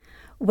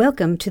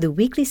Welcome to the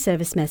weekly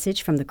service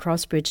message from the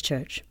Crossbridge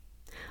Church.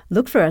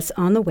 Look for us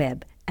on the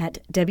web at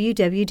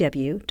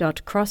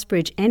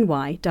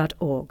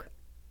www.crossbridgeny.org.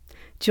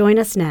 Join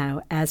us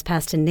now as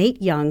Pastor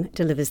Nate Young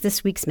delivers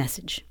this week's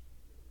message.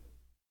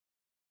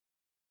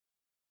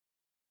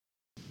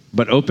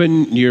 But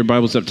open your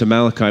Bibles up to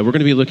Malachi. We're going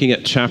to be looking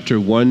at chapter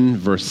 1,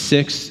 verse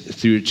 6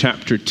 through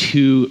chapter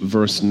 2,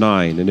 verse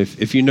 9. And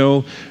if you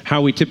know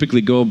how we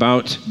typically go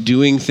about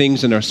doing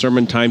things in our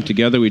sermon time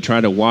together, we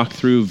try to walk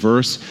through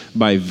verse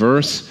by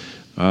verse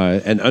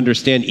and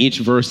understand each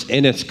verse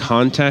in its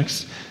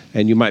context.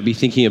 And you might be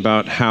thinking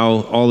about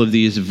how all of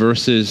these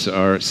verses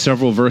are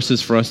several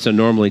verses for us to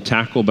normally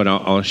tackle, but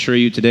I'll assure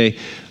you today,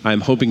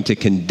 I'm hoping to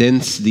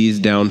condense these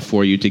down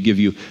for you to give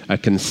you a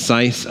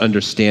concise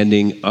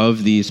understanding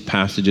of these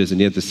passages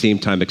and yet at the same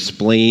time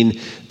explain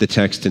the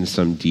text in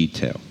some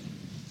detail.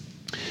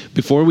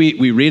 Before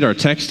we read our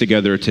text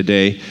together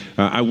today,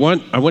 I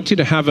want you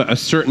to have a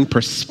certain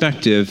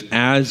perspective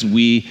as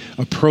we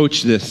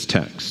approach this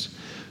text.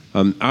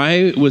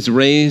 I was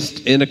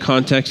raised in a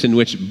context in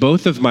which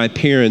both of my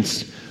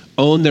parents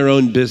own their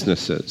own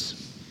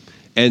businesses,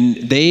 and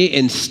they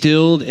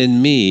instilled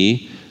in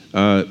me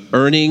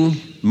earning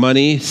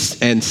money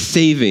and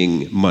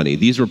saving money.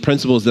 These were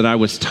principles that I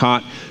was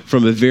taught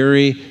from a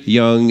very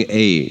young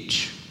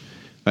age.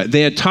 They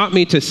had taught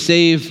me to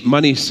save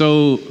money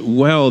so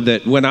well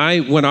that when I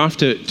went off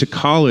to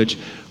college,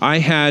 I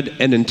had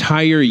an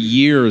entire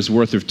year's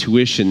worth of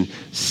tuition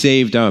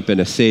saved up in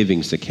a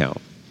savings account.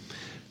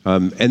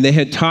 And they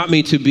had taught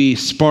me to be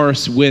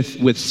sparse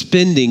with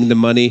spending the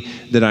money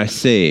that I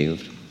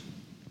saved.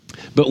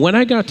 But when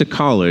I got to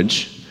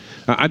college,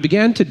 I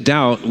began to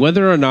doubt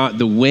whether or not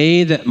the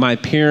way that my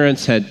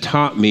parents had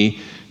taught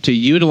me to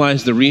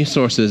utilize the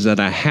resources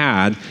that I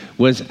had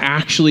was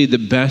actually the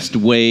best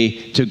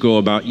way to go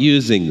about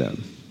using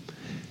them.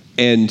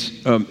 And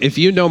if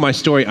you know my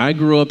story, I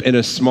grew up in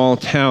a small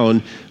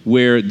town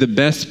where the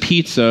best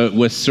pizza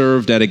was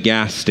served at a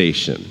gas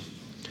station.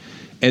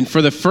 And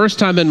for the first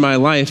time in my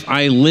life,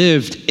 I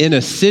lived in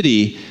a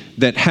city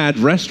that had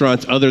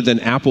restaurants other than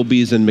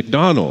Applebee's and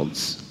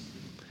McDonald's.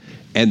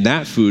 And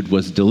that food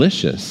was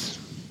delicious.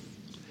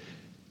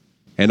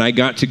 And I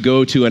got to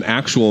go to an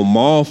actual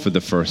mall for the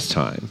first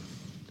time.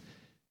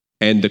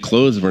 And the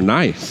clothes were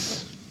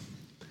nice.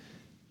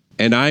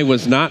 And I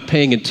was not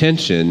paying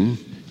attention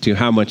to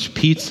how much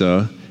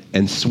pizza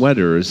and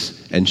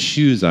sweaters and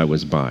shoes I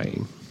was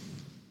buying.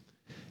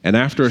 And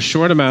after a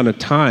short amount of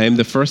time,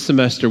 the first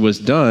semester was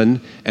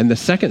done, and the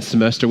second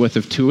semester worth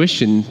of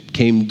tuition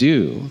came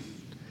due.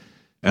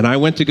 And I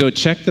went to go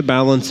check the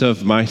balance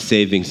of my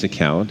savings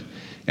account,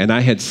 and I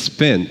had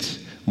spent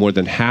more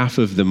than half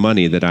of the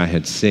money that I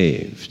had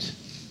saved.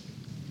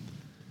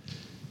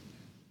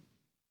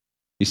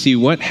 You see,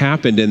 what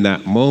happened in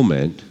that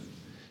moment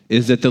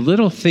is that the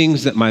little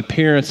things that my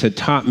parents had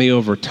taught me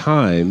over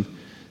time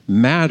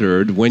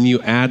mattered when you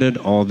added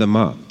all them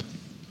up.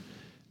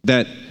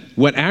 That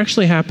what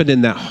actually happened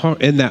in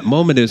that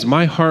moment is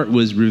my heart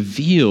was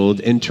revealed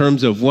in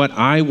terms of what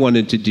I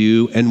wanted to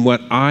do and what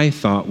I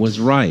thought was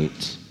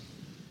right.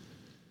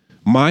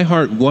 My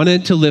heart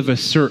wanted to live a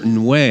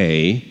certain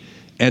way,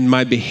 and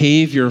my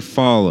behavior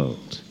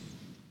followed.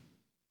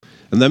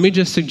 And let me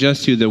just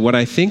suggest to you that what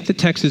I think the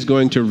text is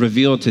going to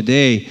reveal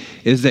today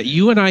is that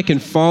you and I can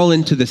fall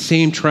into the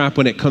same trap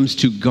when it comes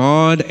to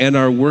God and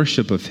our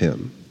worship of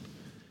Him.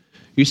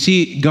 You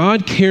see,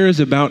 God cares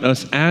about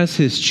us as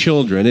His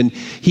children, and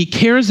He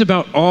cares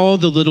about all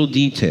the little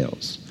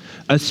details,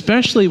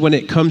 especially when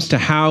it comes to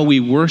how we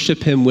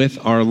worship Him with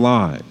our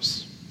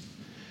lives.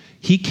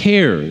 He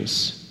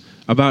cares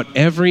about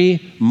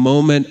every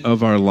moment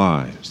of our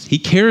lives. He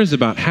cares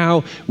about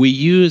how we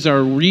use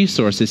our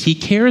resources. He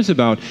cares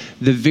about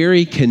the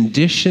very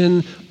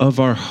condition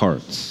of our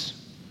hearts.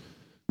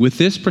 With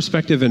this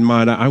perspective in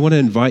mind, I want to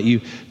invite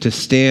you to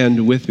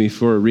stand with me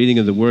for a reading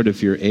of the Word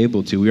if you're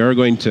able to. We are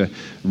going to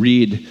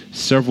read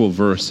several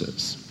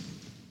verses.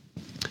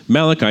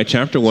 Malachi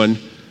chapter 1,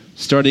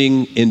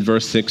 starting in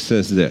verse 6,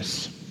 says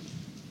this: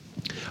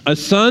 "A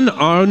son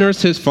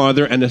honors his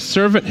father and a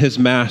servant his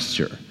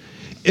master.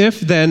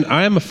 If then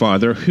I am a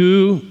father,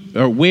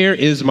 where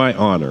is my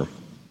honor?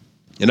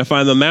 And if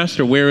I am a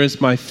master, where is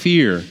my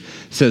fear?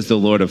 Says the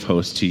Lord of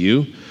hosts to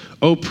you.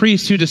 O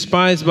priests who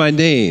despise my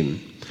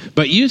name.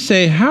 But you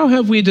say, how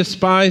have we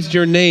despised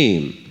your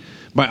name?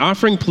 By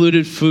offering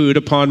polluted food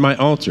upon my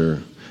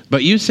altar.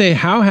 But you say,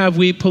 how have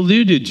we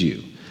polluted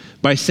you?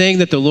 By saying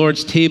that the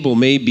Lord's table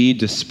may be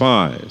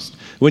despised.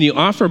 When you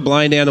offer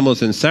blind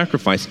animals in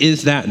sacrifice,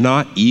 is that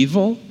not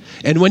evil?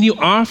 And when you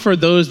offer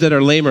those that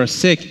are lame or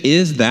sick,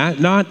 is that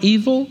not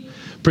evil?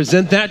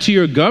 Present that to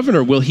your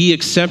governor. Will he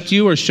accept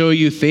you or show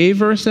you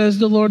favor, says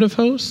the Lord of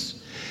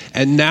hosts?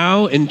 And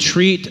now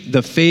entreat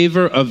the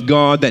favor of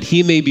God that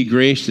he may be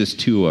gracious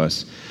to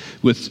us.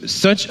 With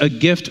such a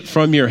gift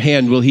from your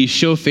hand, will he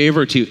show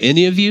favor to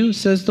any of you,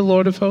 says the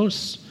Lord of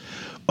hosts?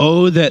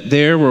 Oh, that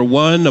there were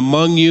one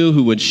among you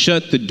who would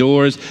shut the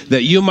doors,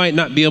 that you might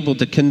not be able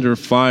to kindle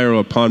fire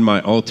upon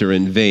my altar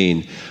in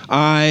vain.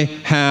 I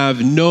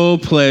have no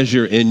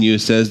pleasure in you,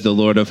 says the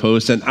Lord of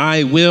hosts, and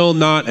I will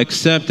not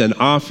accept an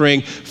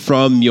offering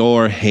from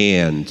your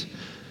hand.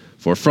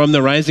 For from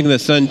the rising of the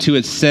sun to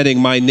its setting,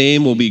 my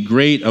name will be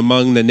great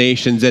among the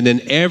nations, and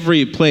in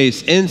every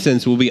place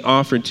incense will be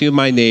offered to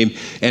my name,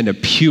 and a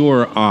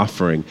pure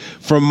offering.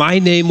 For my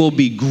name will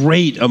be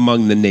great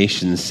among the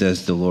nations,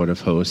 says the Lord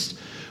of hosts.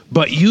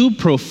 But you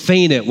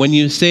profane it when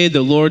you say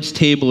the Lord's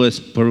table is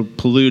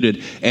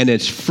polluted, and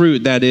its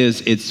fruit, that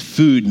is, its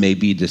food, may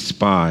be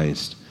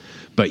despised.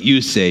 But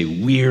you say,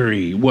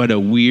 weary, what a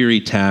weary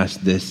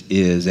task this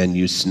is, and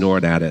you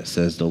snort at it,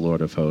 says the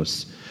Lord of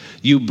hosts.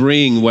 You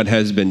bring what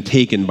has been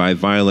taken by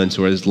violence,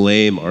 or is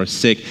lame or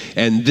sick,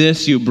 and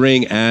this you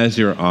bring as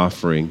your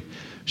offering.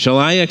 Shall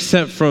I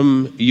accept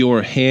from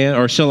your hand,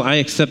 or shall I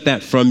accept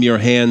that from your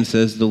hand,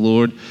 says the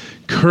Lord?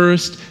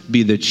 Cursed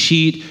be the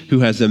cheat who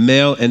has a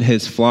male in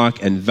his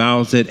flock and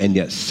vows it, and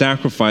yet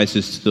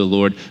sacrifices to the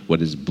Lord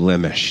what is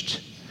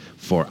blemished.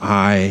 For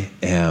I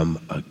am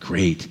a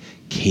great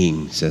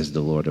king, says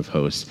the Lord of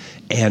hosts,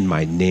 and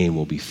my name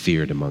will be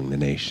feared among the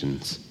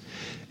nations.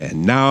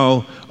 And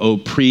now, O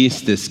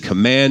priest, this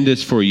command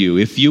is for you.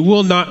 If you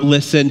will not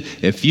listen,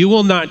 if you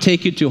will not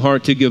take it to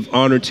heart to give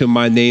honor to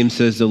my name,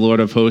 says the Lord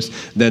of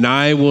hosts, then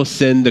I will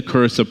send the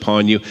curse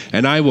upon you,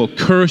 and I will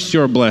curse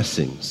your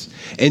blessings.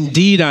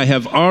 Indeed, I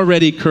have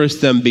already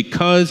cursed them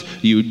because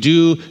you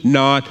do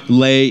not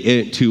lay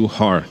it to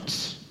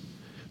heart.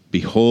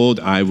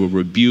 Behold, I will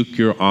rebuke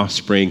your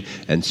offspring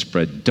and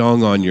spread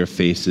dung on your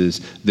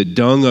faces, the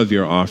dung of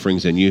your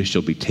offerings, and you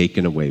shall be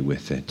taken away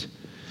with it.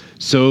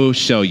 So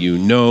shall you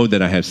know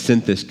that I have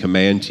sent this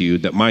command to you,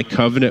 that my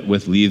covenant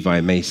with Levi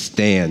may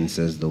stand,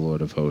 says the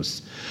Lord of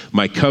hosts.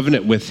 My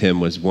covenant with him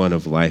was one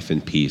of life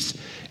and peace,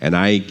 and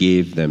I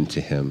gave them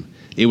to him.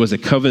 It was a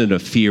covenant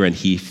of fear, and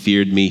he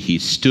feared me. He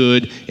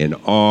stood in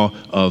awe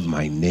of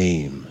my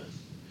name.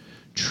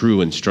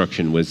 True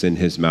instruction was in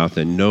his mouth,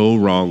 and no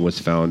wrong was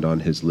found on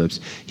his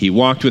lips. He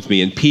walked with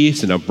me in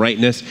peace and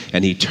uprightness,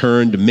 and he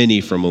turned many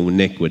from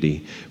iniquity.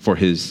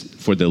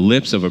 For the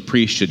lips of a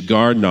priest should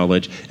guard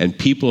knowledge, and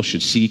people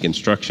should seek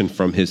instruction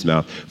from his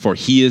mouth. For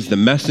he is the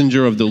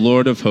messenger of the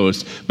Lord of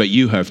hosts, but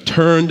you have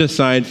turned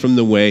aside from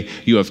the way.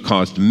 You have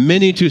caused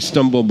many to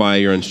stumble by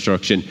your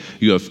instruction.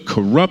 You have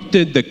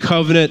corrupted the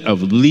covenant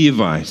of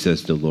Levi,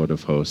 says the Lord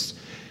of hosts.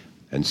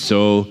 And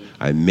so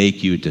I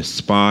make you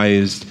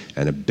despised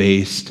and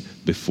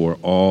abased before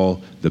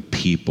all the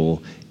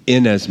people,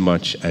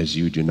 inasmuch as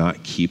you do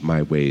not keep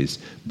my ways,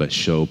 but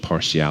show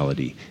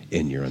partiality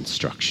in your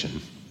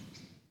instruction.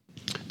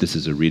 This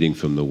is a reading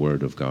from the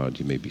Word of God.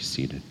 You may be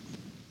seated.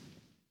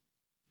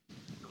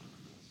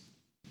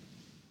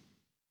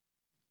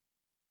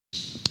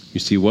 You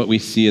see, what we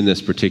see in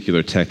this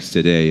particular text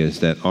today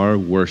is that our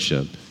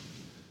worship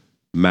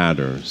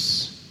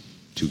matters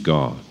to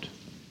God.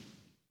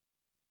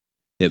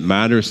 It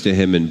matters to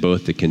him in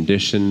both the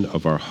condition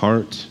of our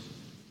heart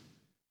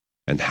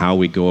and how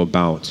we go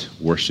about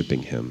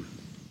worshiping him.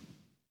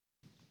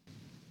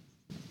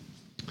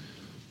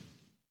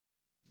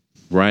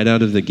 Right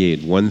out of the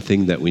gate, one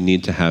thing that we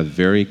need to have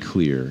very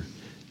clear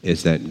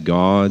is that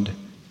God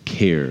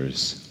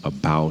cares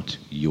about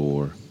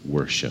your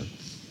worship.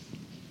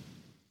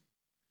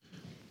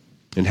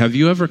 And have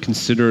you ever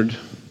considered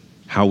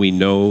how we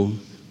know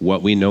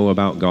what we know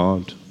about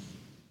God?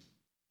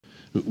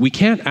 We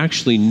can't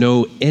actually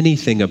know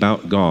anything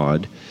about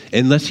God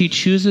unless he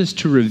chooses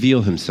to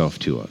reveal himself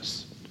to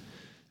us.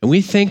 And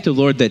we thank the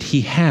Lord that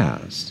he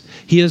has.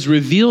 He has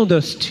revealed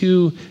us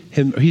to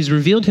him. He's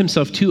revealed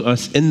himself to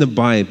us in the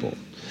Bible.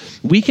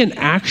 We can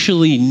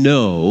actually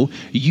know,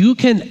 you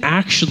can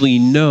actually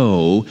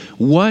know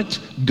what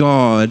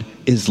God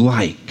is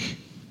like.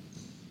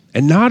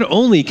 And not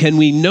only can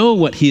we know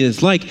what he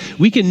is like,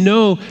 we can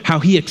know how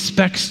he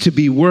expects to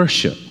be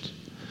worshiped.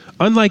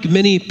 Unlike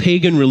many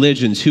pagan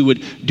religions who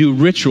would do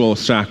ritual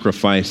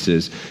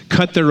sacrifices,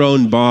 cut their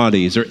own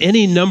bodies, or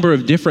any number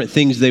of different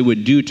things they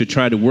would do to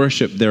try to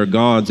worship their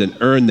gods and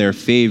earn their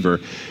favor,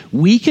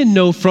 we can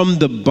know from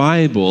the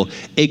Bible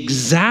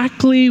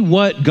exactly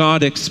what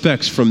God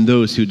expects from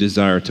those who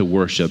desire to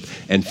worship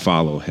and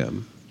follow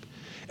him.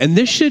 And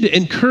this should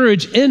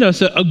encourage in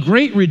us a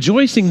great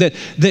rejoicing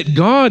that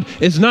God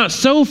is not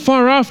so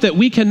far off that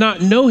we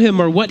cannot know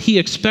him or what he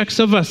expects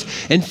of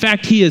us. In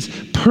fact, he is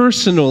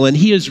personal, and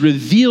he has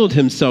revealed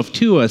himself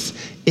to us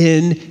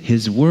in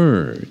his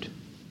word.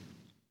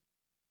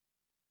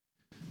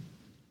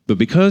 But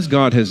because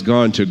God has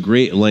gone to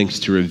great lengths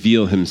to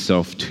reveal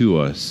himself to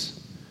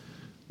us,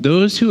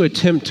 those who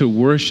attempt to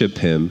worship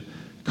him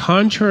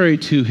contrary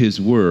to his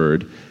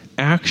word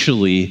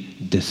actually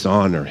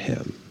dishonor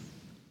him.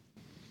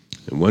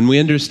 And when we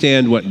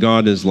understand what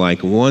God is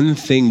like, one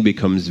thing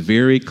becomes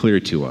very clear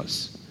to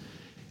us,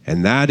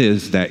 and that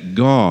is that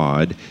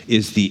God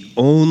is the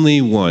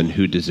only one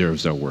who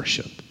deserves our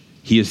worship.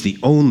 He is the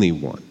only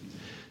one.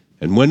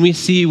 And when we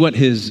see what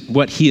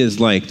he is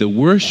like, the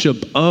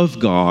worship of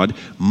God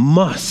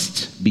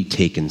must be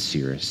taken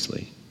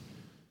seriously.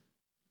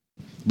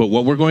 But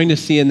what we're going to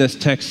see in this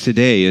text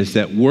today is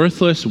that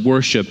worthless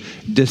worship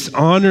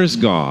dishonors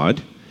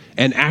God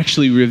and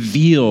actually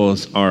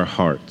reveals our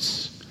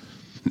hearts.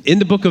 In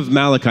the book of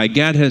Malachi,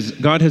 God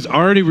has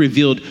already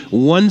revealed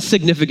one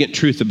significant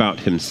truth about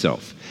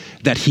himself,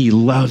 that he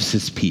loves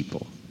his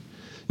people.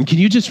 And can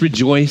you just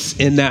rejoice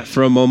in that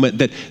for a moment?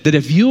 That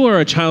if you are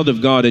a child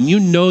of God and you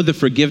know the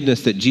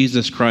forgiveness that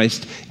Jesus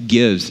Christ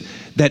gives,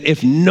 that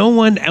if no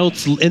one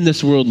else in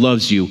this world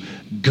loves you,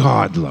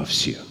 God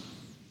loves you.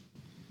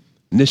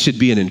 And this should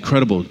be an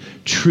incredible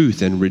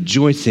truth and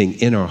rejoicing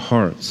in our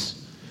hearts.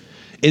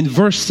 In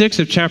verse 6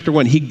 of chapter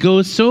 1, he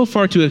goes so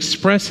far to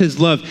express his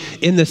love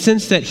in the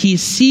sense that he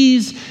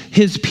sees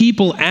his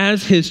people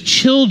as his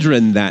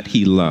children that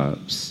he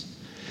loves.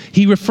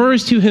 He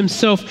refers to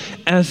himself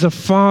as a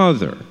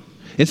father.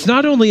 It's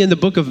not only in the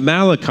book of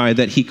Malachi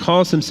that he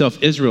calls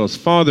himself Israel's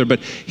father,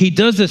 but he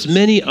does this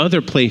many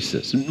other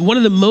places. One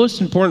of the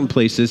most important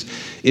places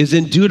is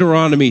in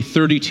Deuteronomy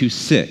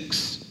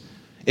 32:6.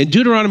 In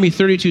Deuteronomy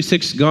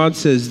 32:6, God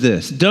says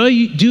this, Do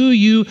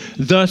you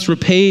thus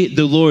repay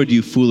the Lord,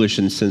 you foolish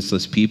and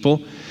senseless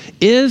people?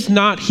 Is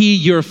not he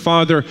your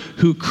father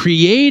who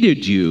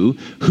created you,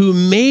 who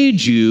made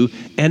you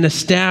and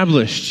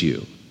established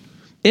you?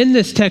 In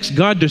this text,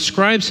 God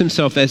describes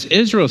himself as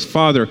Israel's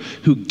father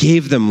who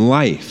gave them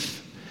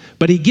life.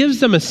 But he gives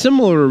them a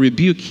similar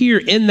rebuke here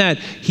in that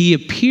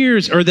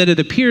it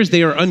appears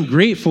they are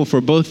ungrateful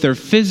for both their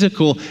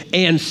physical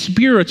and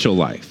spiritual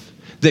life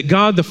that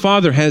God the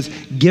Father has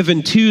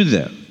given to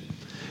them.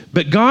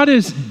 But God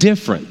is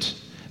different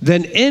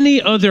than any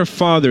other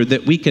father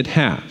that we could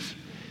have,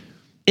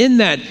 in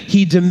that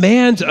he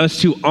demands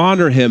us to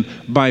honor him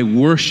by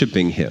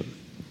worshiping him.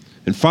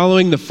 And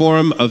following the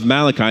form of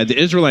Malachi,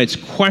 the Israelites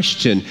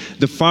question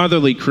the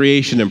fatherly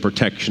creation and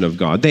protection of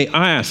God. They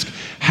ask,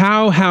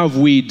 how have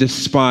we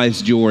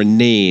despised your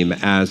name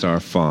as our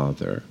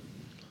Father?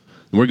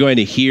 We're going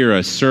to hear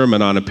a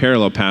sermon on a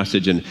parallel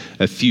passage in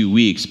a few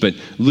weeks, but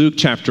Luke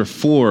chapter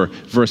 4,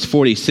 verse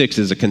 46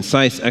 is a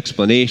concise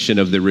explanation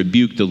of the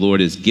rebuke the Lord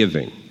is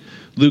giving.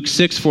 Luke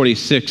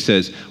 6:46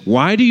 says,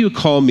 why do you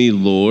call me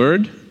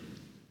Lord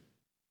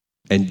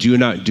and do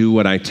not do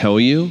what I tell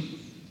you?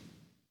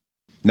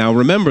 Now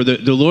remember,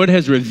 the Lord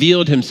has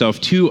revealed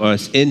himself to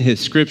us in his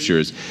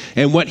scriptures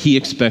and what he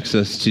expects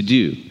us to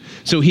do.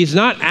 So he's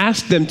not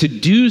asked them to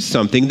do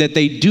something that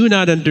they do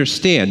not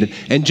understand.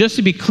 And just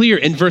to be clear,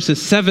 in verses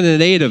 7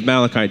 and 8 of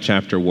Malachi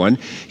chapter 1,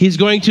 he's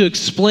going to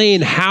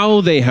explain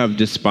how they have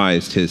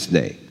despised his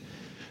name.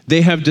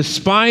 They have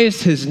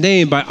despised his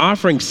name by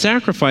offering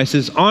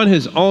sacrifices on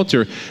his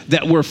altar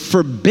that were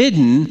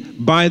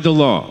forbidden by the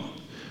law.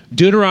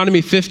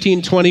 Deuteronomy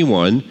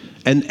 15:21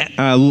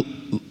 and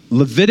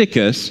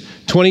Leviticus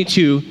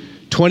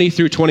 22:20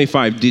 through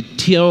 25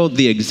 detail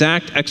the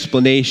exact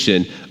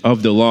explanation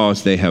of the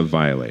laws they have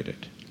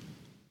violated.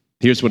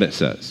 Here's what it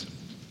says.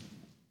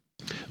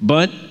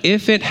 But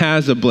if it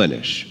has a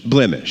blemish,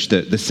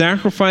 the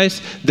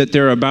sacrifice that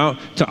they're about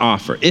to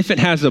offer, if it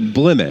has a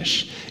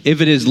blemish, if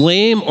it is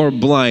lame or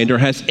blind or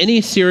has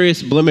any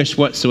serious blemish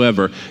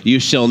whatsoever, you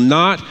shall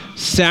not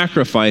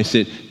sacrifice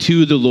it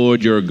to the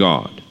Lord your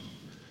God.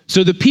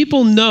 So the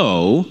people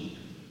know,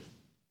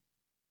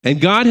 and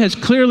God has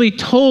clearly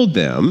told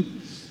them,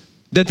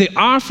 that the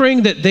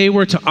offering that they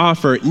were to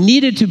offer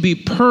needed to be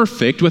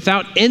perfect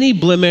without any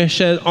blemish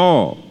at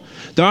all.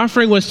 The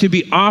offering was to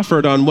be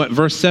offered on what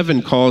verse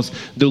 7 calls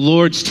the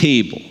Lord's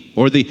table,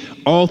 or the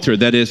altar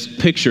that is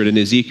pictured in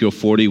Ezekiel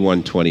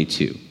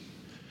 41:22.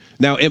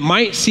 Now, it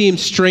might seem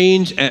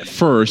strange at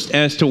first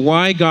as to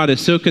why God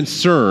is so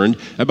concerned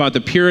about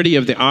the purity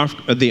of the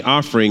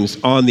offerings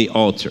on the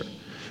altar.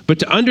 But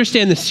to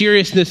understand the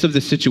seriousness of the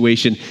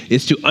situation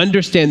is to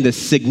understand the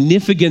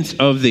significance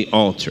of the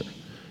altar.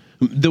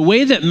 The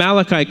way that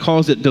Malachi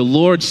calls it the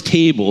Lord's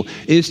table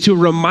is to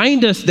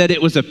remind us that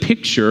it was a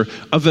picture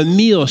of a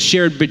meal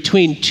shared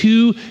between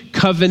two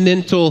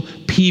covenantal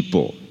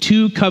people,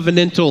 two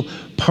covenantal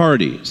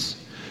parties.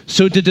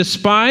 So to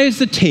despise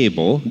the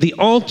table, the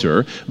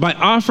altar, by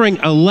offering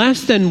a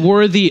less than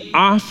worthy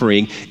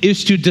offering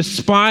is to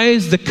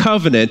despise the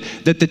covenant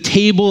that the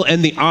table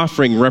and the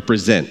offering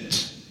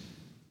represent.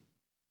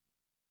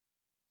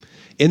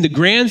 In the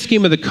grand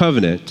scheme of the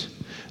covenant,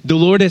 the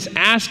Lord is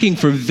asking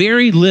for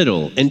very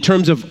little in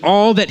terms of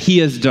all that he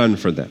has done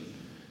for them.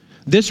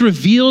 This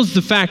reveals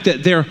the fact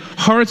that their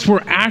hearts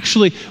were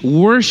actually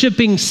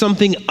worshiping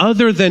something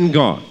other than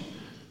God.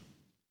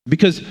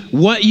 Because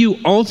what you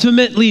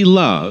ultimately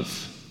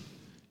love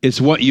is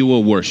what you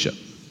will worship.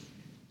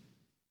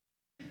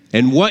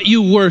 And what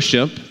you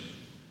worship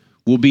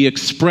will be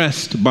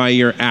expressed by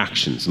your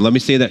actions. And let me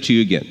say that to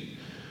you again.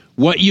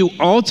 What you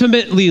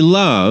ultimately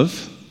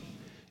love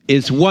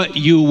is what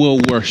you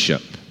will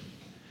worship.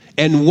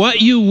 And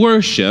what you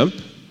worship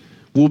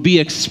will be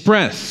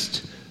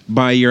expressed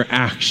by your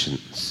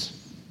actions.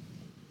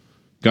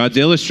 God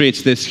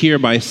illustrates this here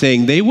by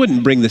saying they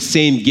wouldn't bring the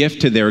same gift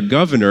to their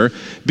governor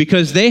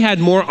because they had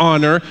more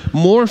honor,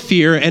 more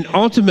fear, and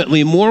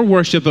ultimately more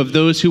worship of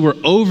those who were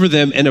over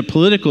them in a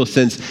political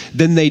sense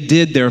than they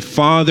did their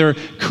Father,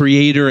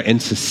 Creator, and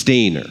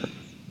Sustainer.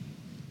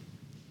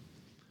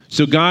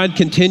 So God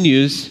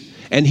continues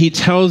and he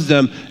tells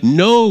them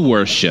no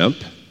worship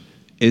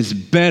is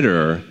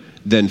better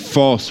than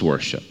false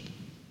worship.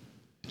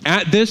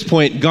 At this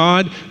point,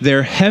 God,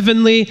 their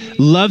heavenly,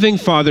 loving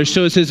Father,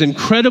 shows his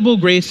incredible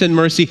grace and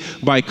mercy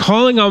by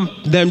calling on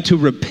them to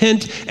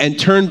repent and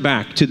turn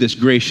back to this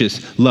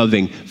gracious,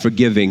 loving,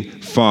 forgiving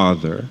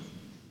Father.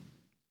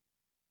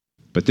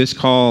 But this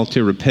call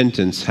to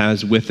repentance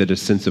has with it a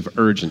sense of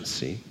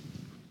urgency.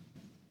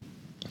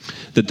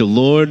 That the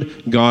Lord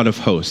God of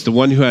hosts, the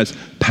one who has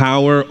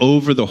power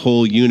over the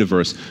whole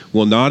universe,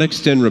 will not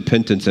extend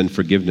repentance and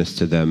forgiveness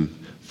to them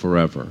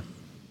forever.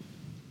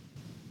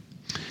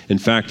 In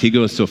fact, he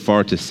goes so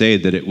far to say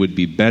that it would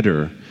be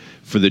better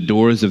for the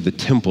doors of the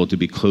temple to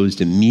be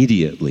closed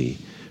immediately,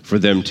 for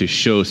them to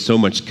show so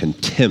much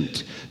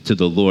contempt to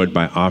the Lord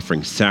by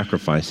offering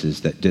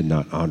sacrifices that did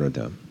not honor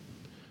them.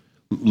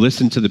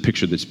 Listen to the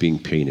picture that's being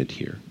painted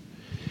here.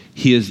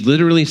 He is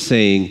literally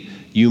saying,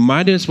 you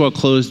might as well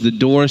close the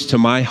doors to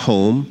my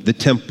home, the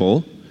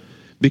temple,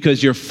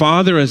 because your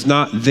Father is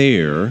not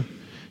there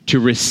to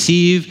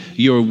receive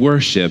your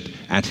worship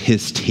at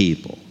his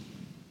table.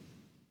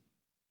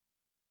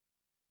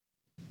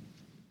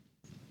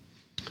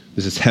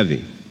 This is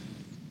heavy.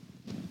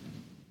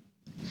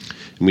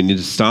 And we need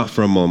to stop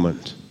for a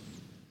moment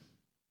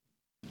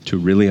to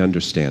really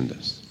understand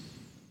this.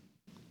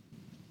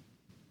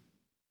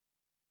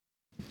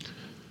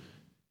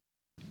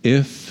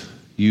 If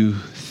you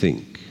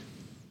think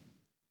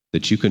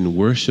that you can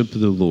worship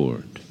the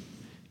Lord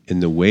in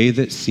the way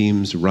that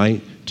seems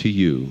right to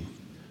you,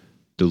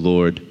 the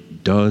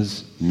Lord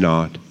does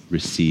not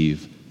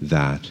receive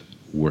that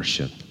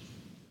worship,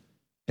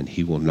 and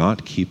he will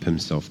not keep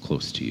himself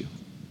close to you.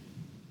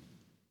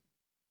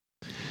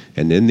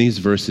 And in these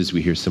verses,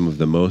 we hear some of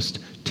the most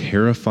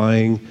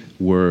terrifying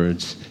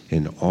words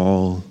in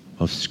all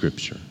of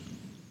Scripture.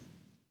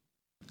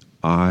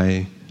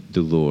 I,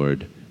 the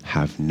Lord,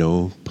 have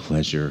no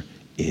pleasure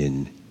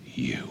in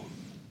you.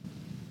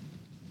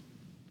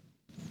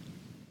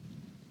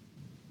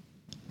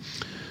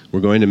 We're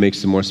going to make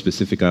some more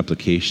specific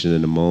application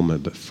in a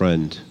moment, but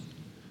friend,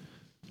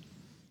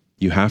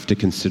 you have to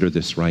consider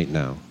this right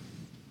now.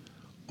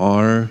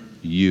 Are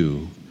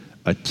you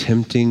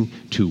attempting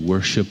to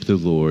worship the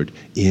Lord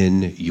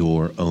in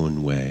your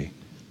own way?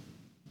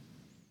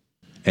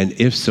 And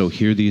if so,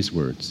 hear these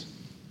words.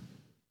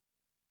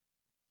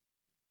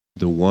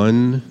 The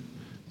one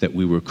that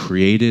we were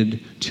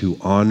created to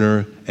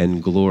honor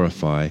and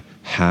glorify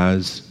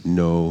has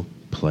no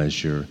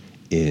pleasure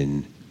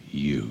in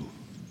you.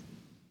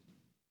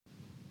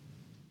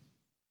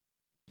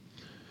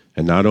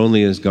 And not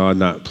only is God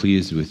not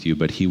pleased with you,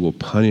 but he will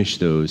punish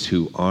those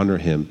who honor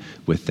him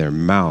with their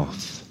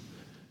mouth,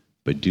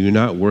 but do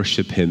not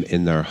worship him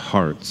in their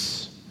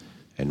hearts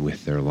and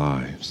with their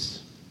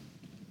lives.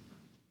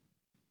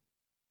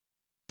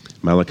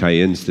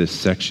 Malachi ends this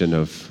section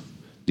of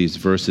these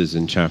verses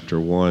in chapter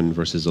 1,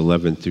 verses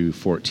 11 through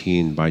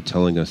 14, by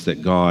telling us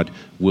that God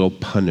will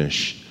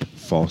punish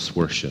false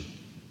worship.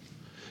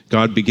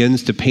 God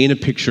begins to paint a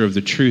picture of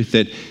the truth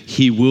that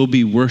he will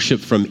be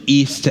worshiped from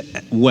east to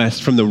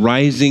west, from the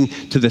rising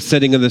to the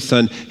setting of the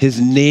sun.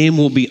 His name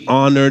will be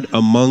honored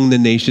among the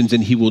nations,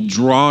 and he will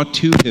draw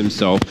to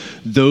himself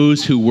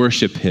those who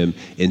worship him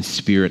in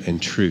spirit and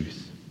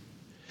truth.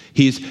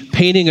 He's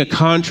painting a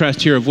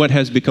contrast here of what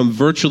has become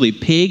virtually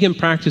pagan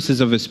practices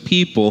of his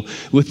people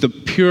with the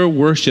pure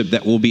worship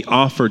that will be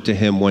offered to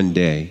him one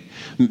day.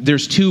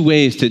 There's two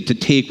ways to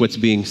take what's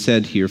being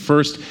said here.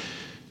 First,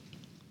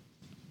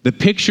 the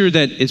picture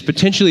that is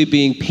potentially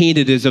being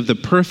painted is of the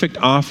perfect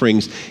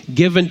offerings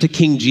given to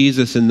King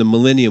Jesus in the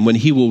millennium, when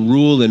he will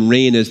rule and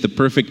reign as the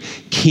perfect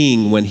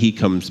king when he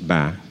comes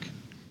back.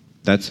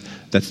 That's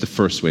the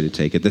first way to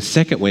take it. The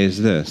second way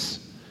is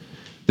this,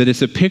 that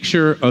it's a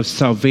picture of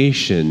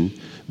salvation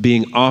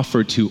being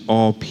offered to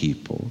all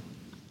people.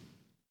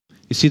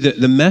 You see,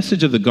 the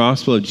message of the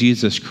gospel of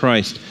Jesus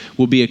Christ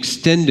will be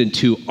extended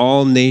to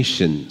all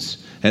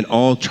nations and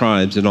all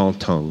tribes and all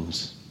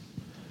tongues.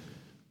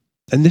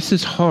 And this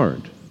is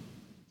hard,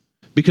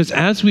 because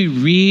as we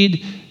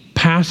read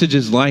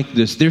passages like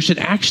this, there should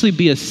actually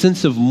be a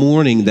sense of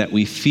mourning that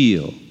we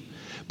feel,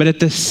 but at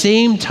the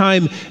same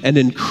time, an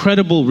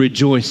incredible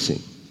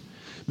rejoicing.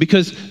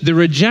 Because the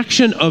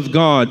rejection of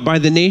God by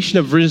the nation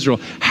of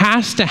Israel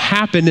has to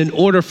happen in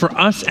order for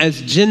us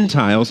as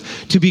Gentiles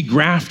to be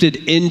grafted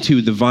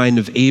into the vine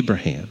of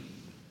Abraham.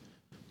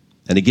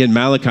 And again,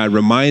 Malachi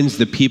reminds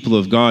the people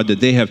of God that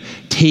they have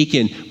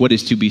taken what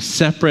is to be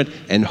separate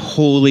and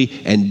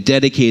holy and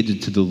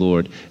dedicated to the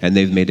Lord, and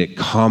they've made it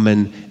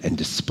common and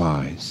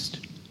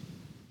despised.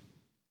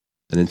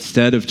 And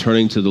instead of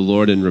turning to the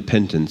Lord in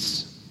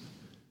repentance,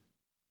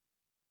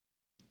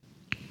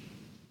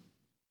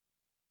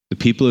 the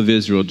people of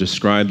Israel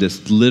describe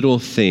this little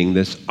thing,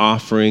 this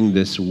offering,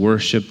 this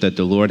worship that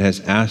the Lord has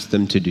asked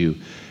them to do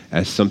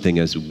as something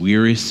as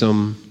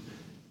wearisome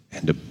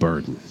and a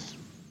burden.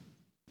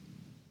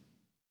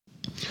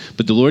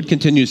 But the Lord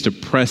continues to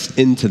press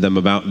into them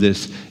about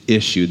this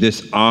issue,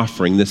 this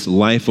offering, this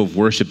life of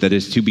worship that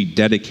is to be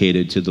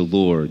dedicated to the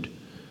Lord.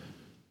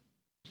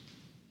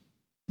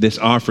 This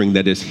offering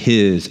that is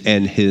His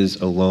and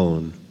His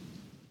alone.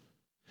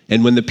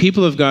 And when the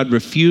people of God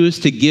refuse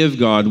to give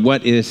God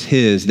what is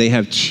His, they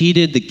have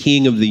cheated the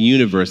King of the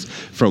universe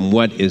from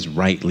what is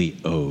rightly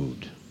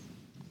owed.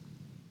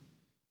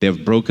 They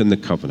have broken the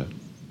covenant.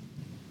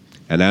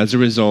 And as a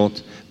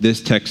result,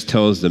 this text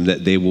tells them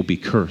that they will be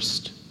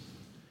cursed.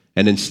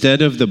 And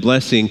instead of the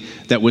blessing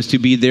that was to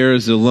be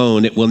theirs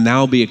alone, it will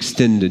now be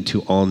extended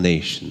to all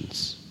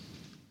nations.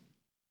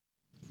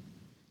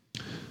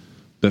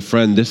 But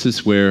friend, this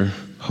is where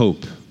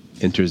hope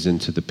enters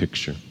into the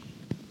picture.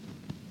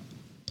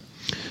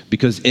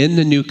 Because in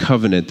the new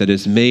covenant that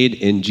is made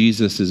in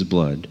Jesus'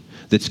 blood,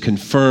 that's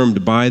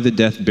confirmed by the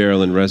death,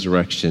 burial, and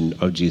resurrection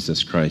of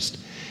Jesus Christ,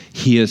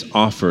 He has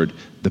offered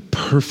the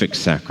perfect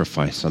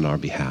sacrifice on our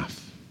behalf.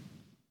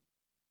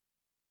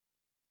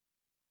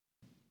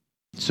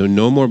 So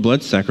no more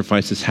blood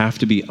sacrifices have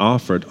to be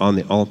offered on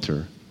the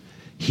altar.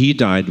 He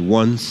died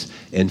once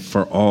and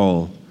for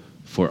all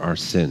for our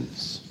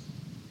sins.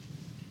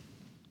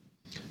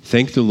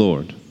 Thank the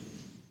Lord.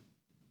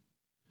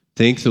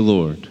 Thank the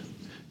Lord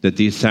that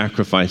these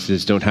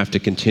sacrifices don't have to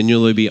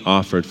continually be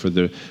offered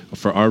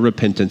for our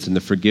repentance and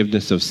the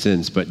forgiveness of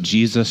sins, but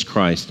Jesus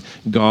Christ,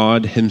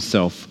 God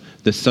Himself,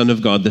 the Son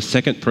of God, the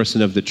second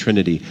person of the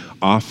Trinity,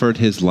 offered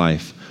His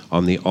life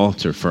on the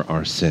altar for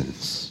our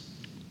sins.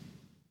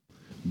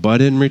 But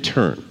in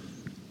return,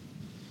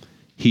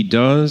 He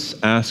does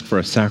ask for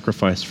a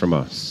sacrifice from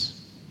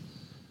us.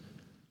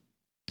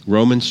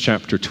 Romans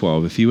chapter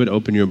 12. If you would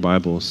open your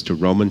Bibles to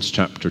Romans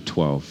chapter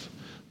 12,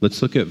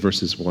 let's look at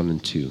verses 1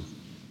 and 2.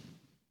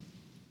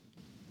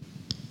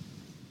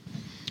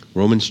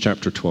 Romans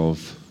chapter 12,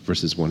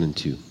 verses 1 and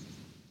 2.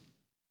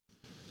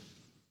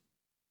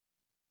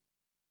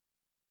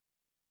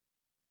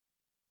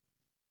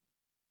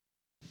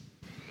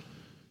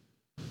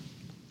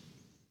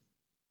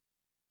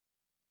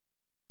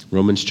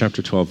 Romans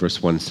chapter 12,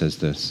 verse 1 says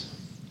this: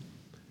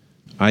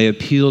 I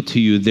appeal to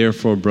you,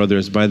 therefore,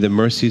 brothers, by the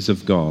mercies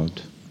of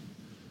God,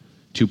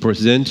 to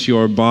present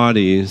your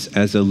bodies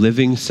as a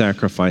living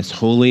sacrifice,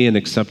 holy and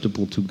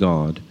acceptable to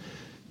God,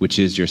 which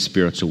is your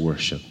spiritual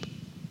worship.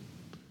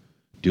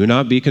 Do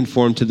not be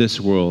conformed to this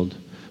world,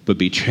 but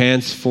be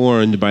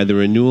transformed by the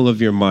renewal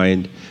of your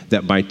mind,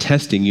 that by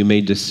testing you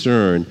may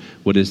discern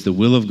what is the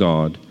will of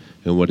God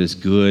and what is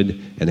good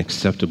and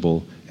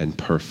acceptable and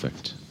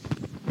perfect.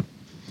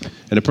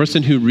 And a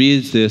person who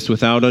reads this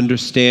without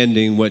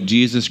understanding what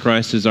Jesus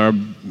Christ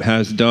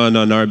has done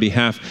on our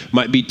behalf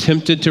might be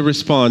tempted to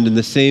respond in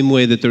the same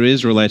way that the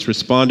Israelites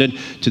responded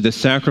to the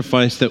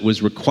sacrifice that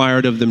was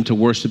required of them to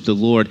worship the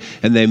Lord.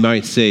 And they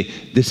might say,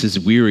 this is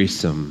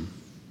wearisome.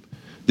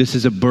 This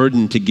is a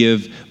burden to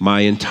give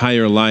my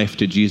entire life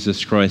to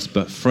Jesus Christ.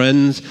 But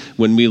friends,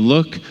 when we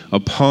look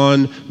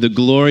upon the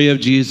glory of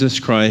Jesus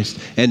Christ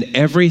and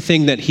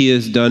everything that He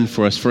has done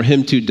for us, for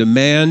Him to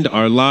demand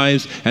our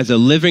lives as a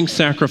living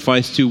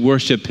sacrifice to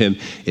worship Him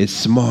is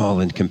small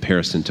in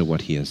comparison to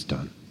what He has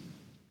done.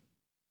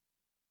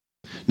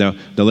 Now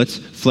let's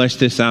flesh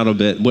this out a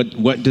bit.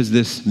 What does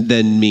this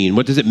then mean?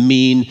 What does it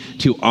mean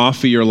to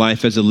offer your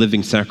life as a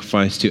living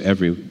sacrifice to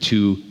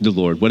the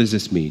Lord? What does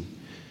this mean?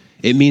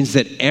 It means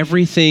that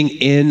everything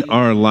in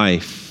our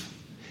life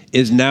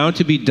is now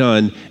to be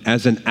done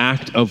as an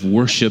act of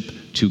worship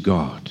to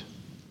God.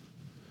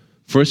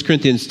 1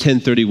 Corinthians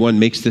 10:31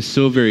 makes this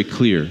so very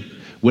clear.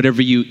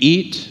 Whatever you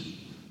eat,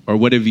 or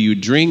whatever you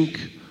drink,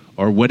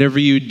 or whatever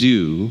you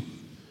do,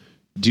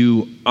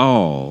 do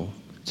all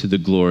to the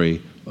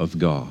glory of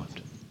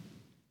God.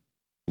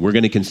 We're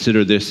going to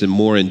consider this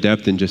more in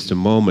depth in just a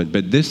moment,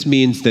 but this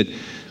means that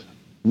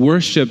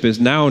worship is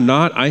now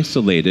not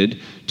isolated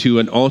to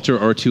an altar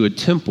or to a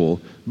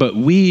temple, but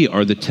we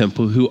are the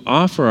temple who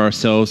offer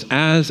ourselves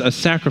as a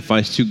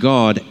sacrifice to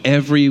God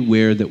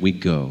everywhere that we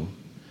go.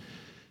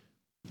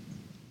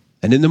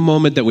 And in the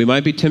moment that we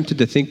might be tempted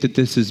to think that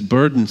this is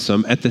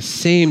burdensome, at the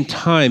same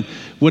time,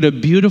 what a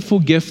beautiful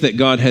gift that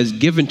God has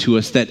given to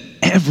us, that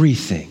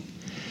everything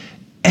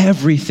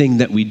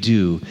that we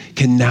do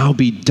can now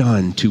be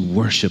done to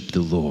worship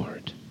the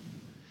Lord.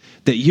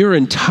 That your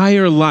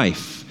entire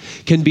life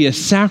can be a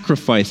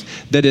sacrifice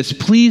that is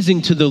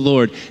pleasing to the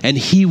Lord, and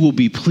He will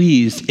be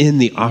pleased in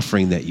the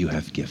offering that you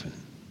have given.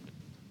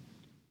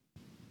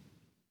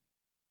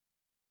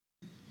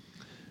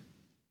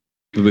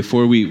 But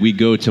before we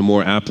go to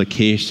more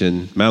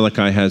application,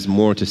 Malachi has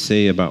more to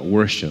say about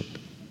worship.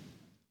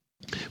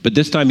 But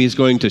this time he's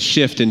going to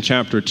shift in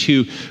chapter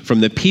 2 from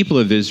the people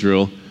of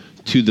Israel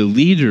to the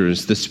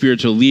leaders, the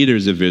spiritual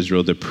leaders of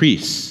Israel, the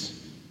priests.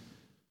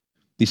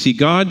 You see,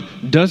 God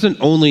doesn't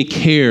only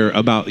care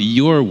about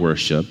your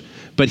worship,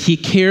 but He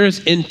cares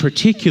in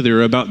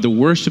particular about the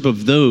worship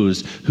of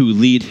those who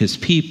lead His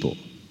people.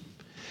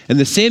 And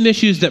the same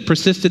issues that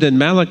persisted in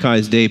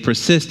Malachi's day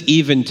persist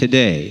even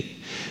today.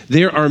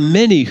 There are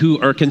many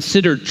who are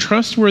considered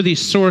trustworthy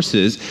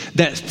sources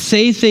that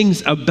say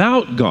things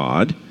about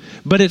God,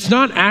 but it's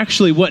not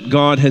actually what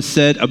God has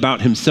said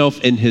about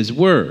himself in his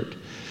word.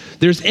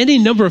 There's any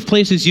number of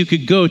places you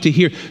could go to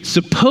hear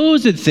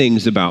supposed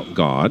things about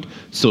God: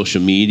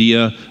 social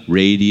media,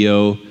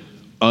 radio,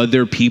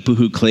 other people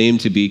who claim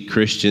to be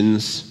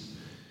Christians,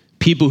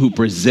 people who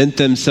present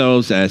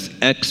themselves as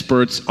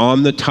experts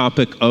on the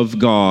topic of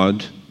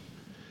God.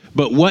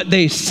 But what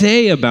they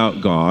say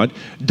about God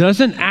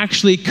doesn't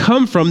actually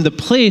come from the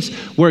place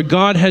where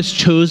God has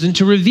chosen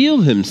to reveal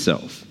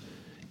himself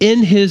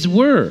in his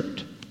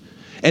word.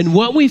 And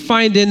what we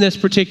find in this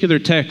particular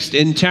text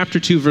in chapter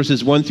 2,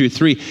 verses 1 through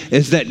 3,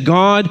 is that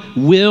God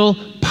will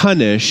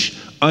punish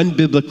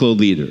unbiblical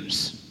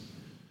leaders.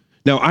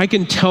 Now, I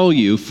can tell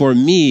you, for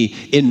me,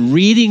 in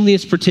reading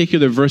these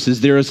particular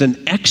verses, there is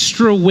an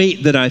extra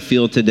weight that I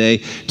feel today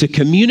to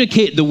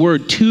communicate the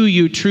word to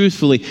you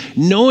truthfully,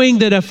 knowing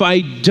that if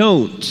I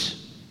don't,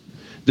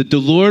 that the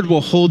Lord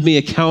will hold me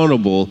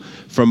accountable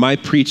for my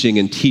preaching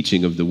and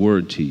teaching of the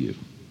word to you.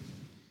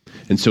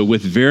 And so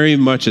with very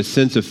much a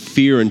sense of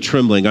fear and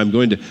trembling, I'm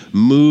going to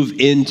move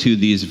into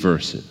these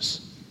verses.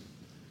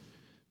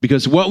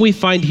 Because what we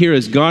find here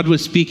is God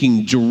was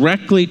speaking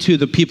directly to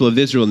the people of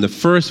Israel in the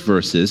first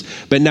verses,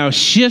 but now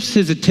shifts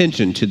his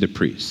attention to the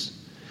priests.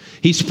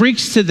 He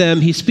speaks to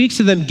them,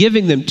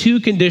 giving them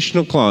two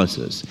conditional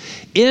clauses: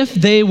 if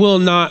they will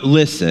not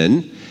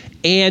listen,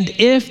 and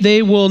if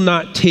they will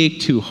not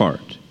take to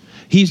heart.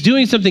 He's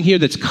doing something here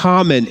that's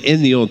common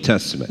in the Old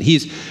Testament.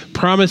 He's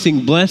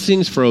promising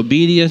blessings for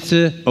obedience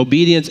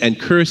and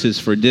curses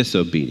for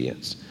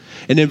disobedience.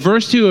 And in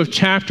verse 2 of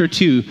chapter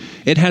 2,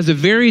 it has a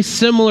very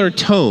similar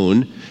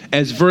tone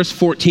as verse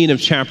 14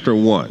 of chapter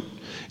 1.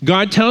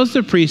 God tells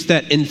the priest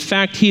that, in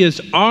fact, he has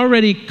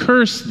already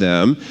cursed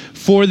them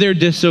for their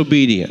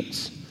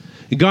disobedience.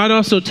 God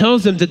also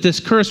tells them that this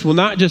curse will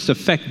not just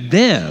affect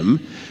them,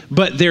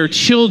 but their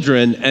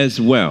children as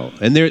well.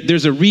 And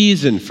there's a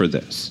reason for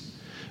this.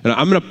 And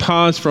I'm going to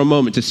pause for a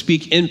moment to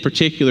speak in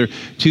particular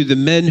to the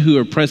men who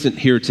are present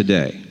here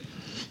today.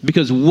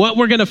 Because what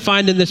we're going to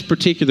find in this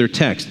particular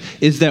text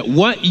is that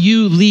what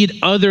you lead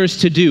others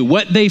to do,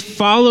 what they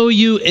follow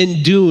you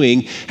in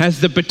doing, has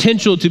the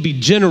potential to be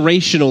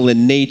generational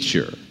in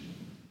nature.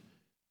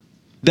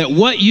 That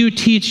what you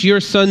teach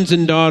your sons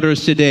and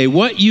daughters today,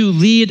 what you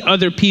lead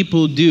other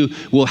people do,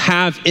 will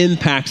have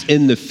impacts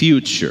in the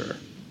future.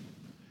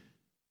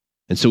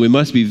 And so we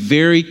must be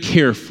very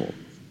careful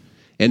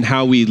in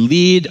how we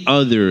lead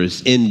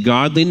others in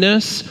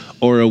godliness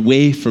or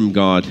away from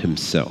God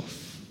himself.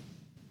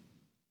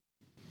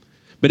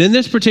 But in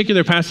this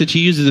particular passage, he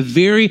uses a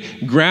very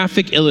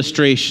graphic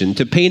illustration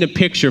to paint a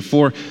picture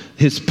for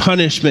his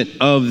punishment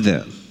of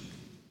them.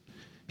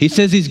 He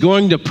says he's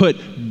going to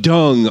put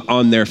dung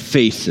on their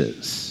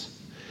faces.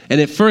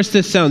 And at first,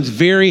 this sounds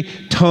very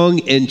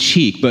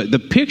tongue-in-cheek, but the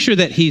picture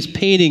that he's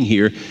painting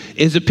here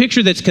is a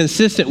picture that's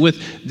consistent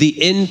with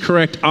the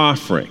incorrect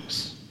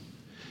offerings.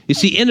 You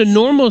see, in a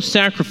normal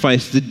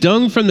sacrifice, the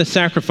dung from the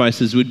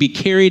sacrifices would be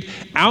carried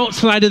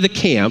outside of the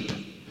camp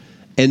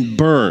and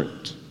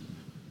burned.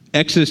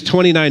 Exodus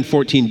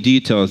 29:14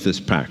 details this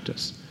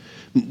practice.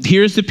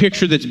 Here's the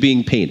picture that's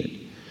being painted.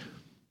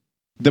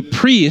 The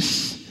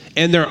priests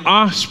and their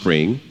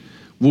offspring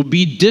will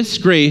be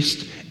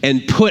disgraced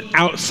and put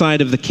outside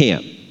of the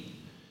camp.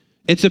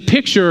 It's a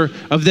picture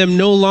of them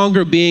no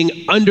longer being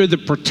under the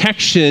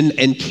protection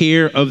and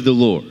care of the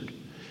Lord.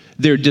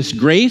 They're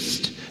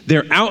disgraced,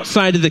 they're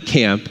outside of the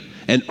camp,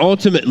 and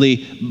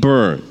ultimately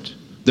burned.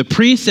 The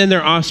priests and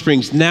their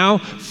offsprings now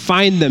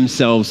find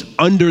themselves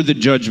under the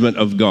judgment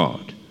of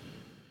God.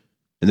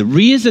 And the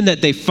reason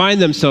that they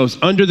find themselves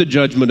under the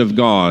judgment of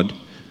God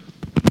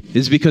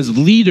is because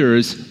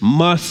leaders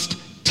must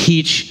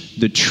teach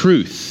the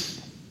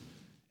truth,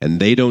 and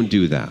they don't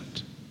do that.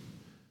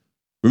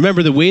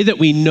 Remember, the way that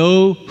we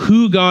know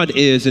who God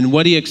is and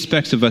what he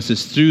expects of us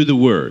is through the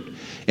word.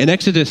 In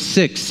Exodus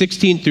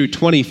 6:16 through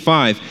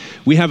 25,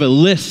 we have a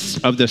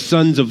list of the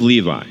sons of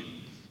Levi,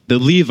 the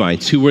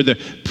Levites, who were the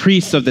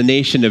priests of the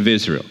nation of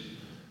Israel.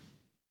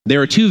 There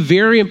are two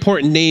very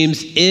important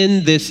names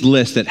in this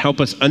list that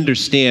help us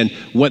understand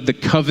what the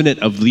covenant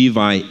of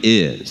Levi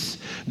is.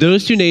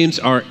 Those two names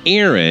are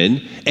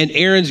Aaron and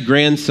Aaron's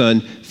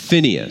grandson,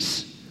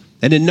 Phinehas.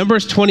 And in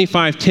Numbers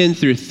 25:10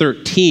 through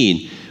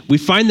 13, we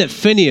find that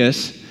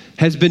Phinehas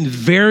has been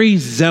very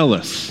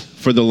zealous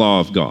for the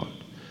law of God.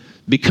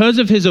 Because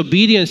of his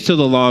obedience to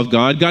the law of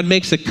God, God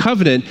makes a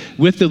covenant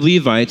with the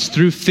Levites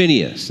through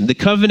Phinehas. And the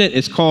covenant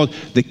is called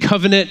the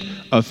covenant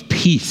of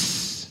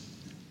peace.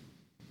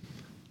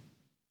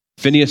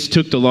 Phinehas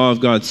took the law of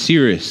God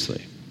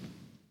seriously.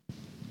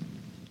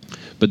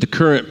 But the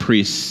current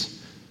priests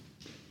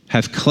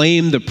have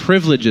claimed the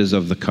privileges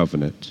of the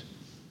covenant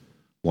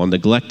while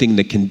neglecting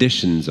the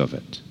conditions of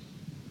it,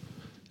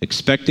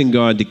 expecting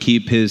God to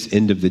keep his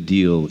end of the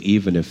deal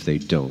even if they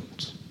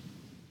don't.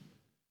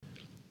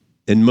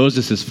 In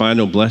Moses'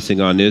 final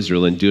blessing on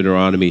Israel in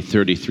Deuteronomy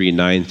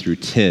 33:9 through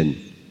 10,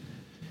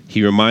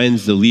 he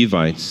reminds the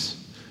Levites,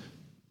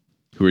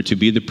 who are to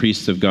be the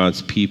priests of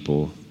God's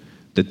people,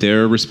 that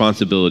their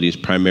responsibilities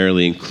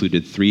primarily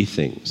included three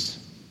things: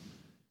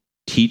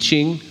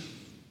 teaching,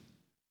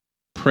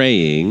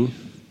 praying,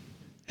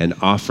 and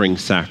offering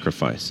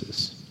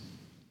sacrifices.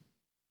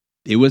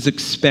 It was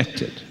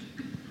expected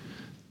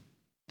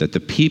that the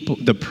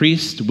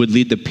priest would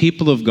lead the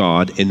people of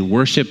God in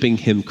worshiping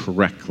him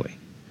correctly.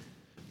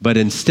 But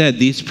instead,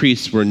 these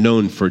priests were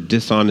known for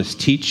dishonest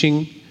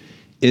teaching,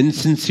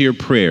 insincere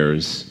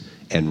prayers,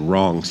 and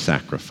wrong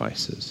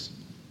sacrifices.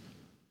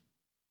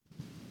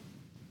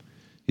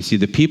 You see,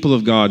 the people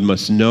of God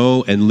must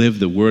know and live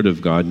the word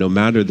of God no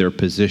matter their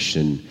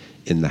position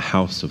in the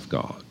house of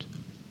God.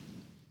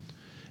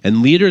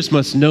 And leaders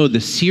must know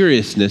the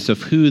seriousness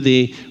of who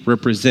they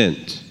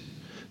represent.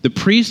 The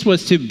priest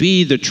was to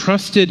be the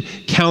trusted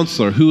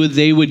counselor who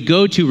they would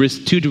go to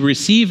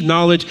receive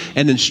knowledge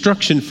and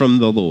instruction from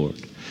the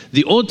Lord.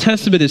 The Old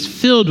Testament is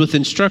filled with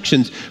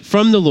instructions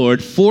from the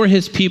Lord for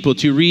his people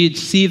to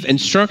receive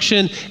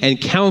instruction and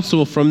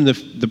counsel from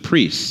the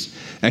priests.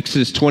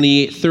 Exodus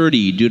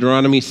 28:30,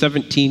 Deuteronomy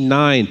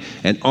 17:9,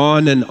 and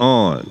on and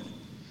on.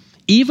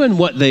 Even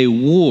what they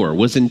wore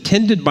was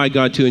intended by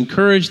God to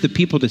encourage the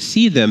people to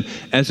see them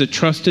as a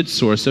trusted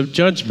source of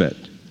judgment.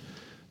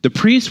 The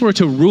priests were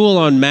to rule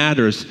on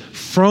matters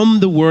from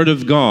the Word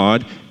of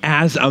God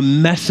as a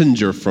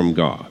messenger from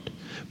God.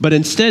 But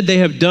instead, they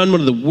have done one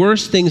of the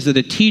worst things that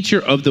a teacher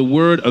of the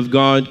Word of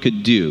God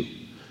could do.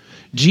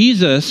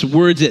 Jesus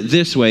words it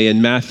this way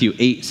in Matthew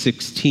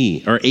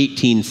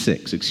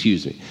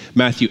 18:6.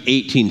 Matthew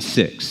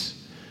 18:6.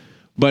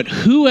 But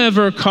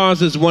whoever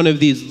causes one of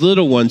these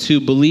little ones who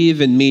believe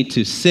in me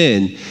to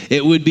sin,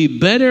 it would be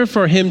better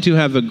for him to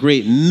have a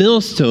great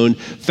millstone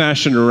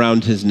fashioned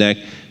around his neck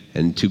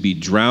and to be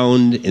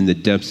drowned in the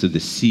depths of the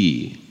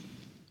sea.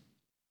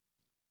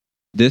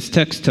 This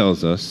text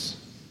tells us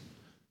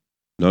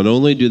not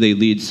only do they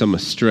lead some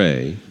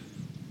astray,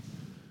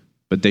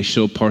 but they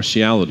show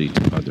partiality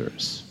to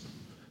others,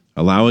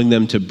 allowing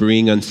them to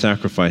bring on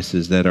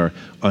sacrifices that are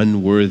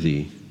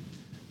unworthy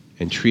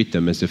and treat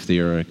them as if they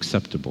are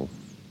acceptable.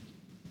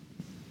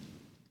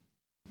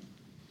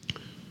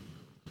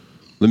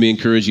 Let me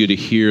encourage you to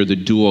hear the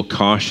dual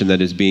caution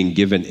that is being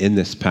given in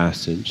this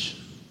passage.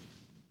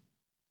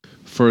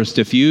 First,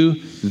 if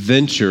you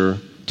venture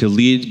to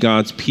lead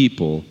God's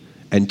people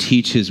and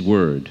teach his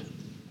word,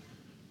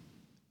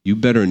 you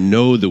better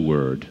know the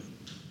word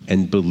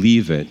and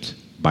believe it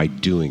by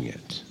doing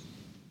it.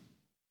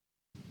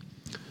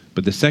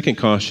 But the second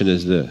caution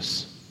is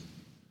this: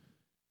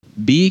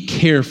 be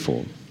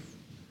careful.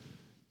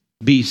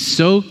 Be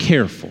so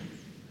careful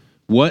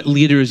what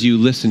leaders you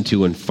listen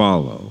to and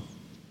follow,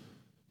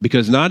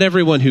 because not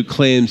everyone who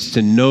claims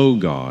to know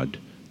God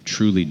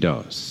truly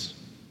does.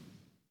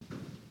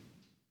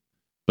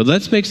 But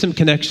let's make some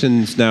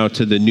connections now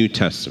to the New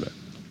Testament.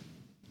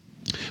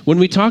 When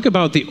we talk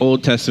about the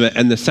Old Testament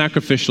and the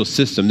sacrificial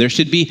system, there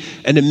should be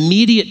an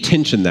immediate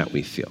tension that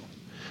we feel.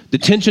 The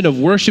tension of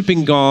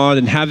worshiping God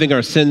and having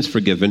our sins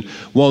forgiven,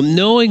 while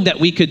knowing that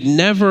we could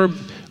never,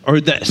 or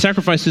that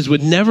sacrifices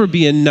would never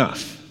be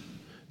enough.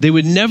 They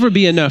would never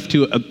be enough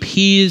to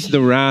appease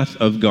the wrath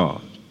of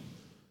God.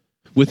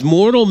 With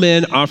mortal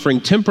men offering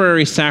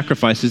temporary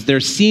sacrifices, there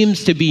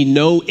seems to be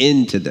no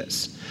end to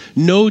this,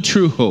 no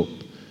true hope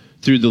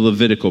through the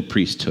Levitical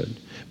priesthood.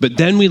 But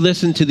then we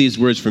listen to these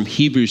words from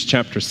Hebrews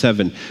chapter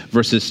 7,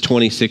 verses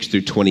 26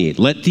 through 28.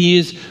 Let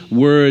these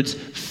words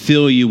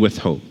fill you with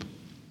hope.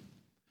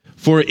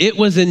 For it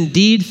was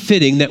indeed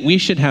fitting that we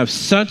should have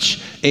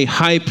such a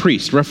high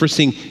priest,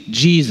 referencing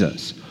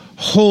Jesus,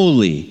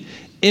 holy,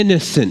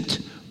 innocent,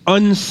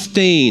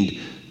 unstained,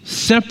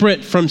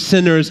 separate from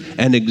sinners,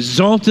 and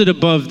exalted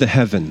above the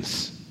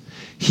heavens.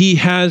 He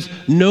has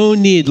no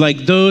need,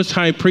 like those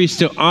high priests,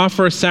 to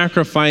offer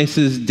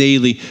sacrifices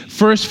daily,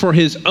 first for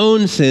his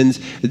own sins,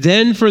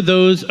 then for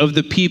those of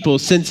the people,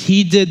 since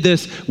he did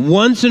this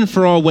once and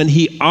for all when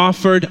he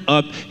offered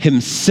up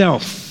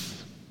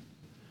himself.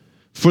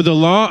 For the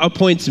law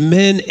appoints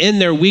men in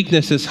their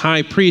weakness as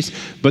high priests,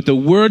 but the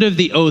word of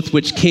the oath,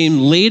 which came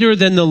later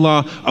than the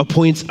law,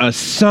 appoints a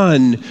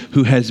son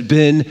who has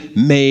been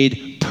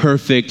made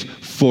perfect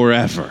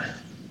forever.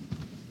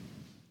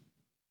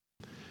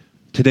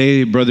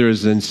 Today,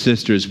 brothers and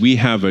sisters, we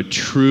have a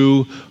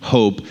true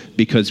hope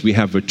because we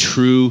have a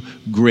true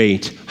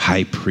great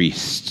high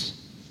priest.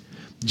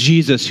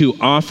 Jesus, who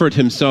offered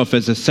himself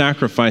as a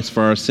sacrifice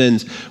for our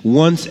sins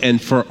once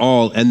and for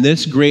all. And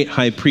this great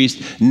high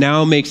priest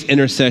now makes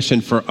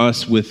intercession for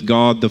us with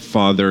God the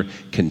Father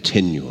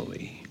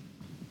continually.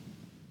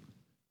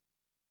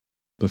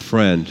 But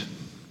friend,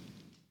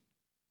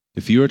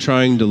 if you are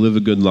trying to live a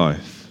good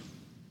life,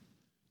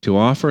 to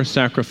offer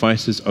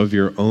sacrifices of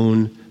your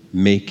own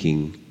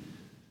making,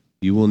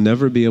 you will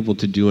never be able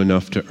to do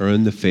enough to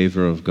earn the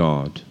favor of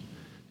God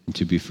and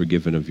to be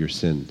forgiven of your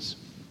sins.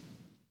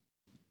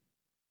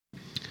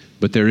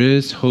 But there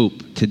is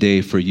hope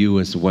today for you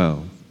as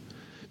well,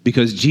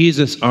 because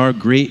Jesus, our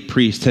great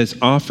priest, has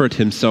offered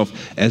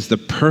himself as the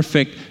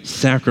perfect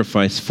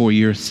sacrifice for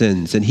your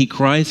sins. And he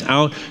cries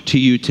out to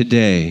you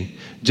today,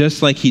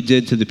 just like he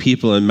did to the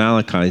people in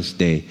Malachi's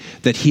day,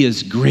 that he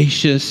is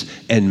gracious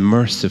and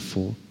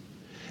merciful.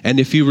 And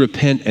if you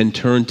repent and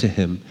turn to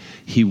him,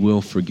 he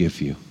will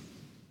forgive you.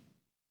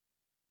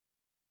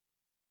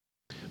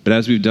 But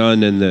as we've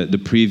done in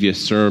the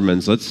previous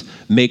sermons, let's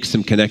make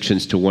some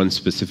connections to one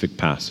specific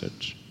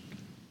passage.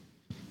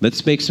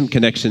 Let's make some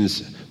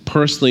connections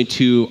personally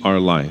to our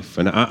life.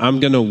 And I'm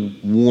going to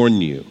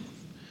warn you.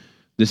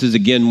 This is,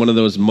 again, one of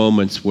those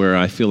moments where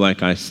I feel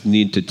like I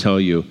need to tell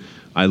you,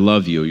 I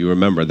love you. You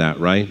remember that,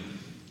 right?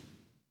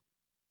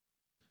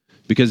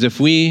 Because if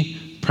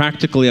we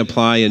practically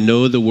apply and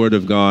know the Word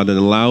of God and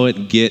allow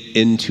it get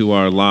into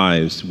our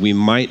lives, we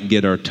might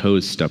get our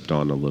toes stepped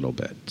on a little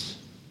bit.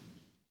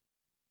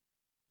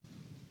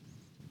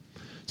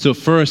 So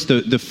first,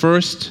 the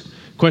first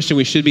question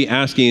we should be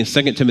asking is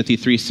 2 Timothy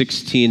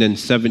 3:16 and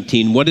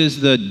 17. What is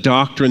the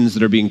doctrines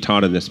that are being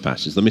taught in this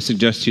passage? Let me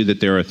suggest to you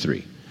that there are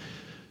three.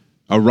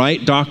 A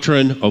right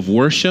doctrine of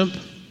worship,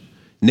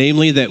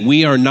 namely that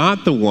we are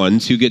not the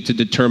ones who get to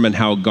determine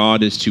how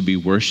God is to be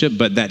worshiped,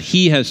 but that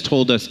he has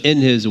told us in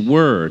his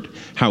word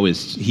how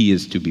he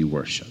is to be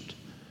worshiped.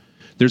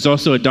 There's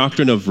also a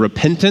doctrine of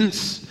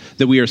repentance,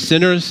 that we are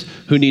sinners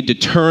who need to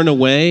turn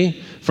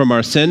away from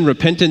our sin.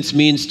 Repentance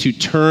means to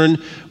turn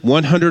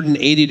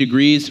 180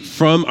 degrees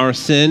from our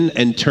sin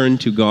and turn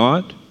to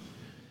God.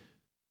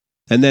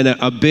 And then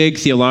a big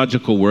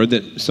theological word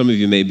that some of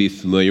you may be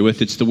familiar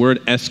with, it's the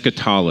word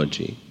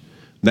eschatology.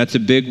 That's a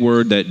big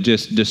word that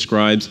just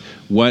describes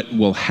what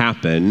will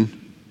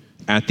happen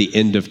at the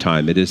end of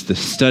time. It is the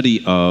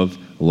study of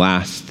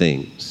last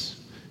things,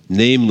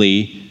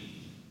 namely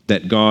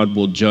that God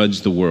will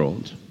judge the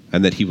world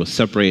and that he will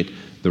separate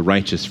the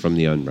righteous from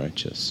the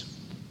unrighteous.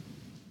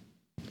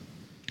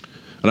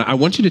 And I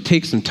want you to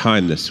take some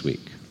time this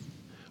week.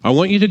 I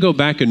want you to go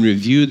back and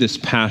review this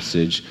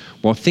passage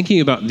while thinking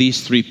about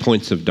these 3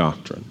 points of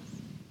doctrine.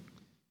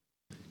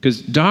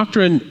 Because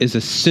doctrine is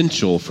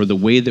essential for the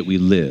way that we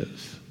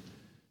live.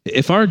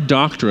 If our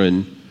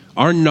doctrine,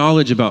 our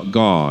knowledge about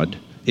God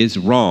is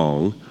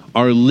wrong,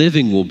 our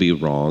living will be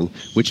wrong,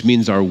 which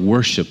means our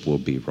worship will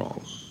be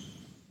wrong.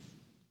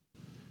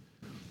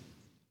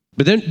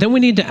 But then we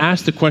need to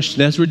ask the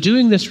question, as we're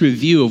doing this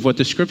review of what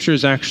the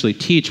scriptures actually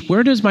teach,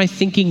 where does my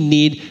thinking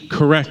need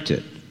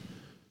corrected?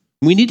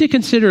 We need to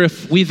consider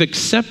if we've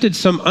accepted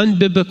some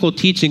unbiblical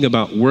teaching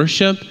about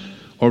worship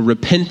or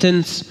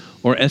repentance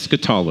or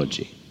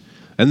eschatology.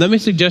 And let me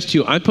suggest to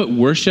you, I put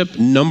worship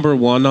number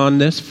 1 on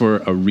this for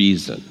a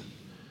reason.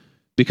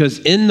 Because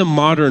in the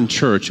modern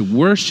church,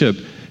 worship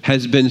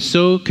has been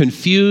so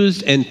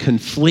confused and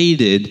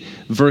conflated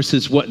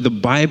versus what the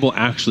Bible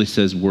actually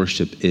says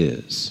worship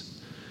is.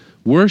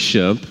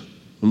 Worship,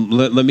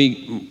 let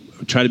me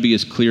try to be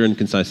as clear and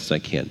concise as I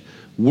can.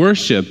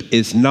 Worship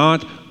is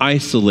not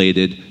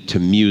isolated to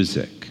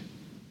music.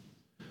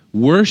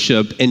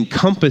 Worship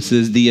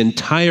encompasses the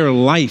entire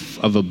life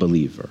of a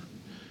believer.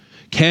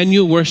 Can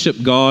you worship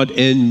God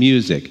in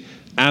music?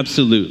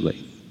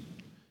 Absolutely.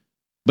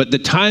 But the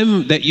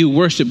time that you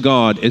worship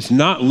God is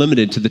not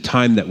limited to the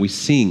time that we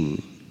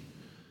sing.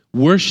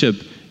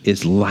 Worship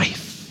is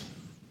life.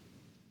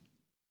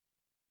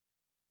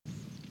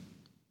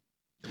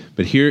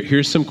 But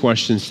here's some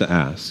questions to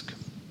ask.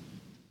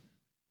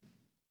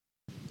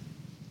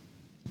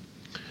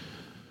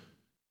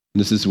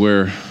 This is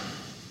where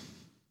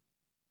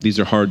these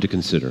are hard to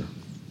consider.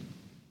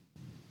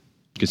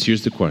 Because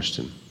here's the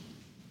question.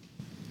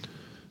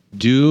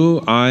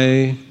 Do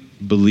I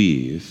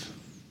believe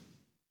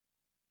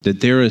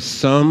that there is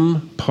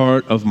some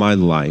part of my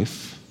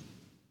life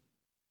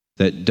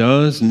that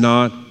does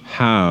not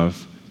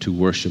have to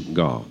worship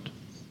God?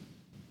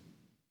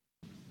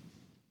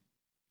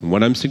 And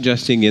what I'm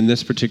suggesting in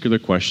this particular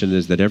question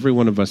is that every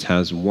one of us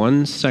has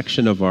one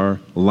section of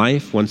our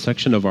life, one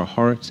section of our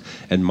hearts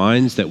and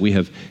minds that we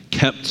have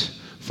kept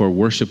for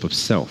worship of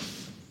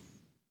self.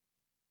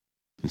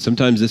 And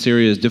sometimes this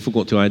area is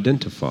difficult to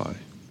identify.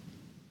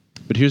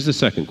 But here's the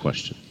second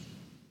question.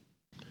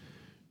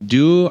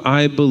 Do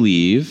I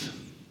believe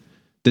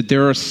that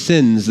there are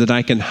sins that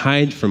I can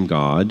hide from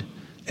God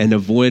and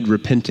avoid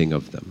repenting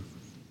of them?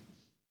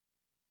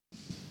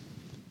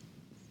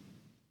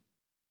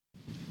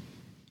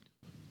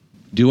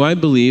 Do I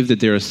believe that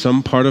there is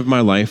some part of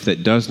my life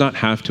that does not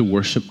have to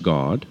worship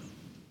God?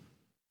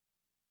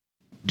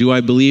 Do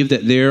I believe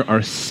that there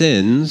are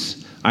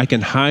sins I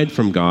can hide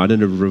from God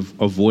and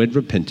avoid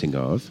repenting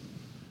of?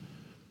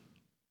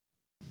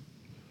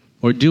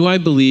 Or do I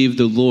believe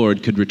the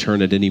Lord could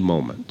return at any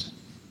moment?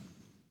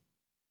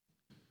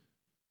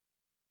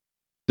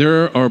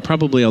 There are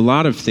probably a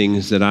lot of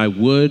things that I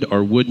would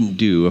or wouldn't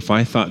do if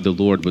I thought the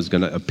Lord was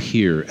going to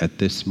appear at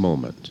this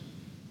moment.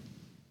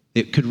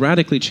 It could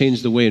radically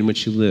change the way in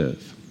which you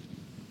live.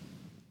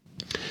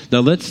 Now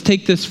let's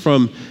take this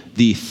from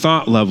the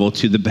thought level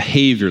to the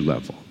behavior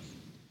level.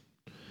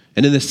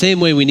 And in the same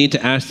way we need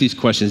to ask these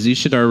questions, these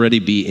should already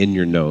be in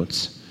your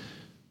notes.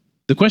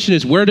 The question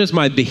is, where does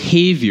my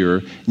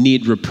behavior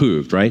need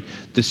reproved, right?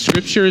 The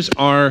scriptures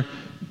are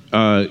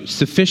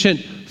sufficient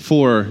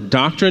for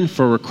doctrine,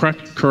 for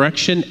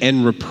correction,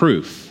 and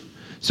reproof.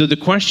 So the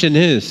question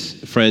is,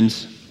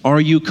 friends, are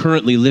you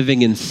currently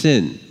living in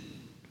sin?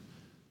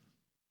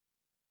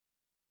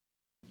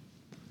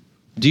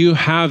 Do you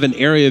have an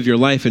area of your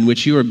life in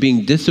which you are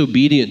being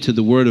disobedient to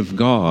the Word of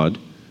God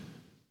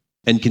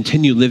and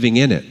continue living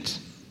in it?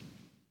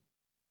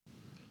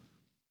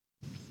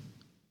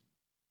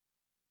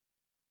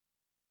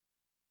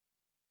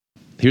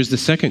 Here's the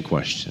second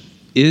question.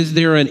 Is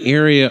there an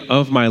area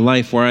of my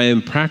life where I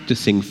am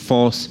practicing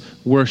false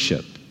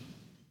worship?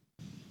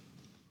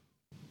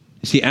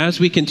 You see, as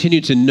we continue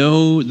to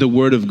know the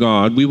Word of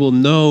God, we will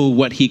know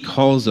what He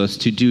calls us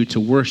to do to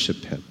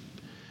worship Him.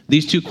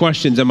 These two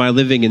questions, am I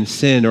living in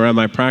sin or am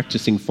I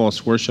practicing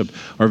false worship,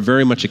 are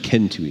very much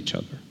akin to each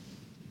other.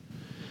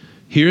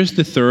 Here's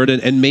the third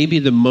and maybe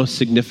the most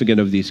significant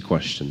of these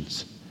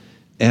questions.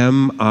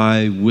 Am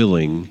I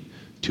willing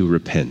to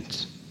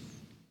repent?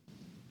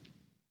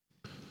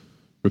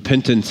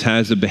 Repentance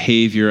has a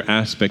behavior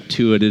aspect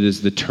to it. It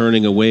is the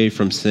turning away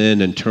from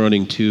sin and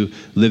turning to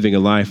living a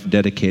life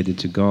dedicated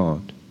to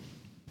God.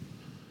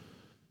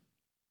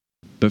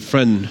 But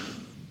friend,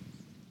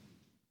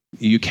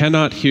 you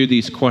cannot hear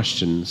these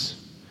questions,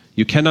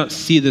 you cannot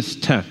see this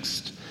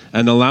text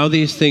and allow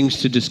these things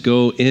to just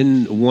go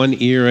in one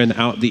ear and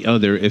out the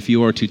other if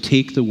you are to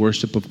take the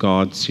worship of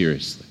God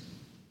seriously.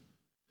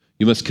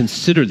 You must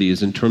consider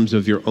these in terms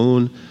of your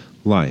own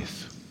life.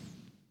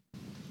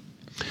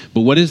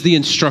 But what is the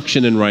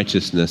instruction in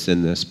righteousness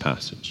in this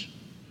passage?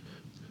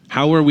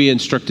 How are we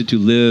instructed to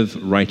live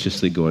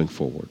righteously going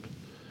forward?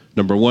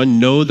 Number one,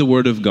 know the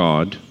Word of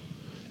God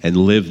and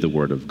live the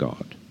Word of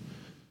God.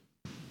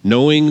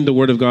 Knowing the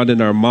Word of God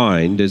in our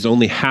mind is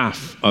only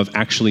half of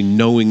actually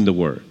knowing the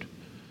Word.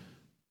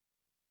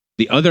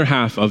 The other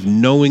half of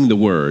knowing the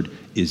Word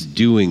is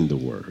doing the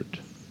Word.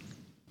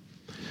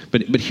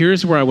 But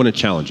here's where I want to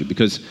challenge you,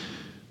 because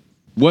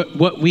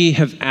what we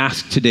have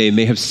asked today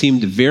may have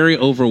seemed very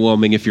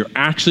overwhelming if you're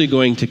actually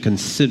going to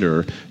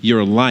consider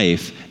your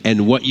life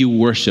and what you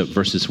worship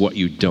versus what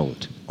you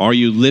don't. Are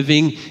you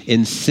living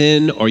in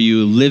sin? Are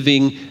you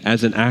living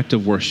as an act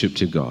of worship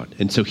to God?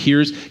 And so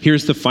here's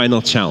the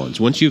final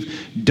challenge. Once you've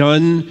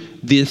done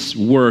this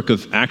work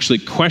of actually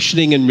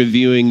questioning and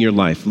reviewing your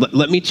life,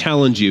 let me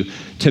challenge you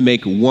to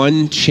make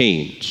one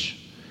change.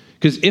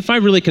 Because if I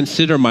really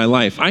consider my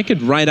life, I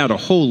could write out a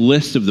whole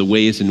list of the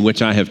ways in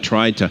which I have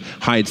tried to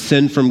hide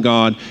sin from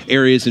God,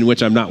 areas in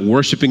which I'm not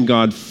worshiping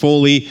God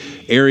fully,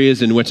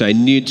 areas in which I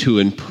need to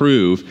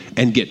improve,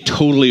 and get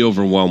totally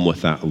overwhelmed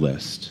with that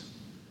list.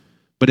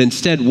 But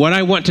instead, what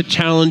I want to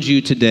challenge you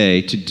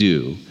today to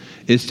do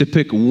is to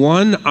pick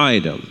one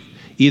item,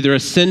 either a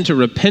sin to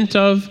repent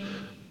of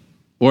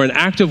or an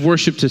act of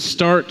worship to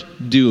start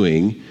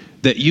doing,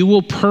 that you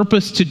will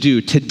purpose to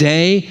do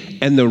today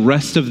and the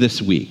rest of this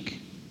week.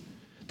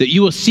 That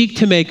you will seek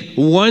to make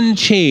one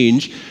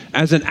change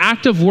as an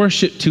act of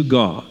worship to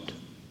God.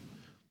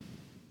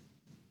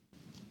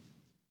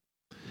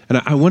 And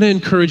I want to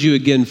encourage you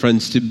again,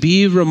 friends, to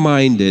be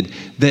reminded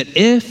that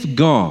if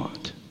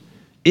God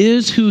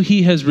is who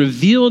He has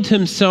revealed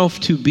Himself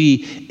to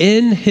be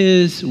in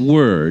His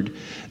Word,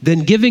 then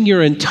giving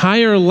your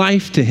entire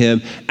life to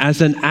Him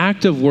as an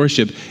act of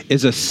worship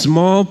is a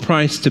small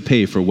price to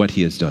pay for what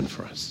He has done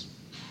for us.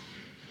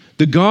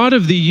 The God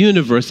of the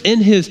universe,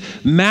 in His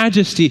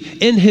majesty,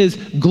 in His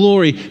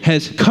glory,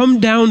 has come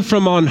down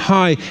from on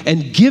high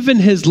and given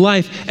His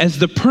life as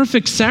the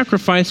perfect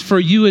sacrifice for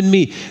you and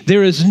me.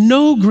 There is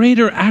no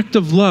greater act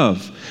of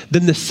love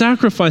than the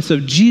sacrifice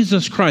of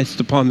Jesus Christ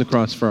upon the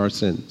cross for our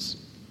sins.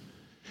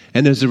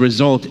 And as a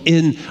result,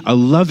 in a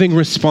loving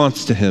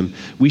response to Him,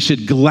 we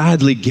should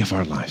gladly give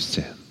our lives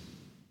to Him.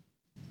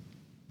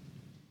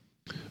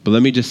 But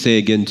let me just say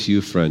again to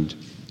you, friend,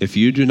 if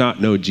you do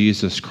not know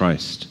Jesus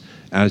Christ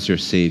as your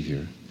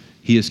Savior,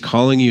 He is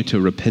calling you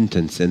to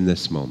repentance in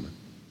this moment.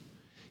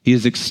 He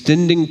is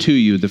extending to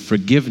you the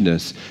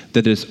forgiveness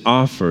that is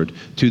offered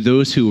to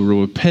those who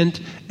will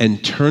repent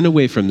and turn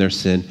away from their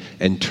sin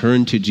and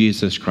turn to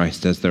Jesus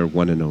Christ as their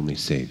one and only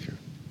Savior.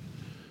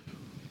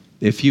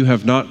 If you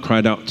have not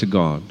cried out to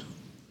God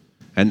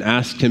and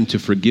asked Him to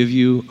forgive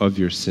you of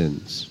your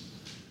sins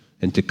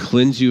and to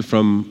cleanse you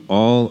from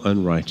all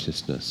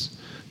unrighteousness,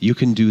 you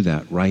can do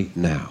that right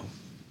now.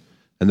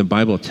 And the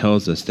Bible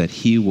tells us that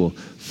He will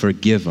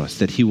forgive us,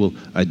 that He will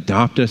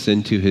adopt us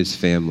into His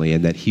family,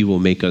 and that He will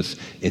make us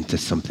into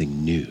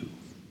something new.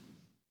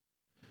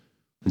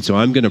 And so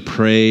I'm going to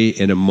pray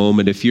in a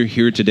moment. If you're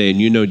here today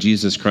and you know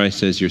Jesus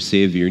Christ as your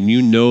Savior, and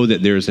you know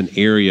that there's an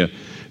area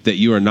that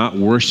you are not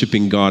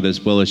worshiping God as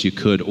well as you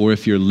could, or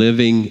if you're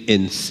living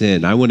in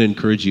sin, I want to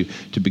encourage you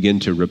to begin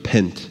to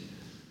repent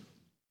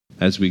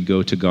as we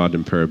go to God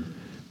in prayer.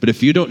 But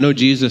if you don't know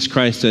Jesus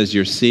Christ as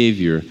your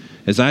Savior,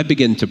 as I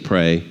begin to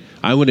pray,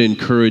 I would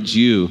encourage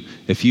you,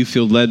 if you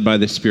feel led by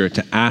the Spirit,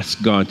 to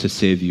ask God to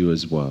save you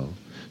as well.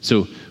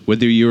 So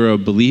whether you're a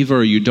believer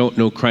or you don't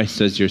know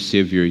Christ as your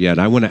Savior yet,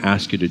 I want to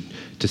ask you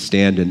to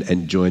stand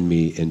and join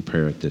me in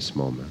prayer at this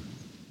moment.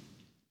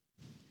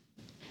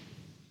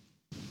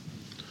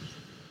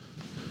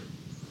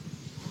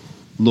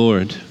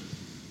 Lord,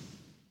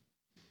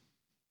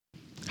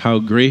 how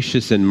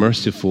gracious and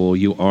merciful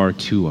you are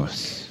to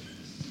us.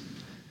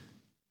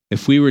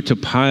 If we were to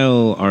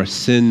pile our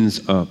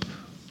sins up,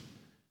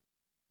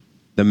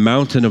 the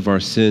mountain of our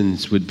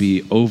sins would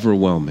be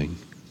overwhelming.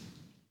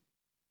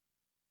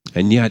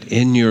 And yet,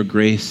 in your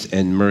grace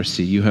and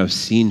mercy, you have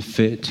seen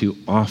fit to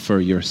offer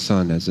your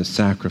Son as a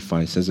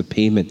sacrifice, as a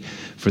payment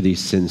for these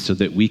sins, so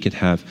that we could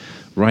have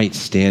right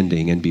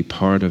standing and be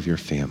part of your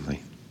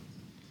family.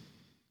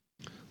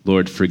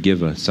 Lord,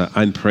 forgive us.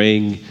 I'm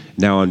praying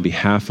now on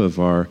behalf of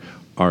our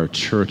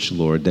church,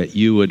 Lord, that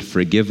you would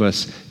forgive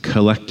us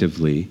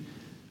collectively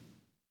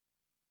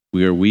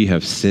where we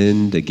have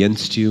sinned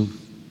against you.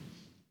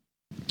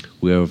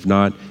 We have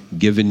not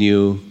given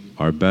you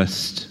our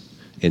best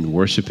in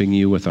worshiping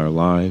you with our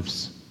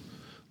lives.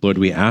 Lord,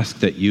 we ask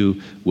that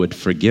you would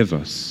forgive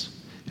us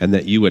and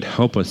that you would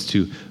help us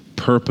to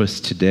purpose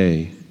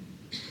today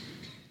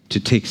to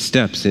take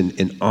steps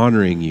in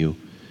honoring you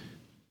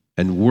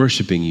and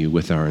worshiping you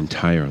with our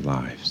entire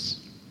lives.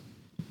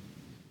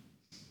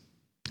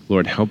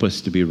 Lord, help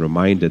us to be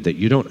reminded that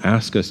you don't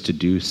ask us to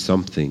do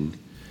something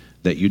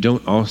that you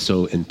don't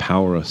also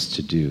empower us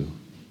to do.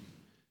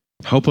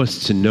 Help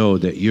us to know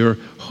that your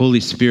Holy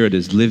Spirit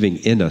is living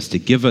in us to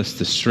give us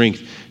the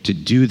strength to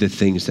do the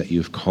things that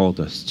you've called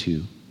us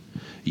to.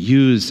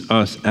 Use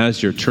us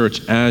as your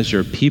church, as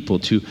your people,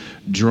 to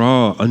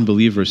draw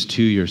unbelievers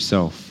to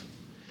yourself,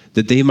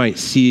 that they might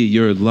see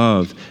your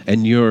love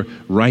and your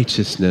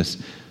righteousness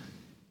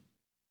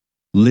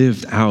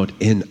lived out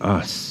in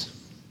us.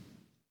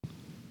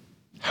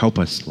 Help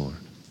us, Lord.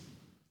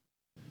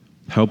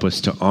 Help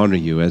us to honor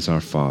you as our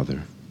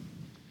Father.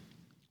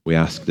 We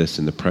ask this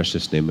in the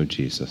precious name of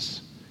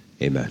Jesus.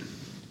 Amen.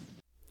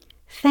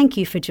 Thank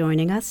you for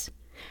joining us.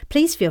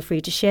 Please feel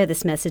free to share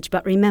this message,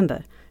 but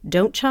remember,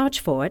 don't charge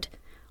for it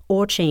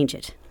or change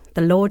it.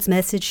 The Lord's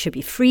message should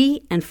be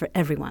free and for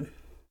everyone.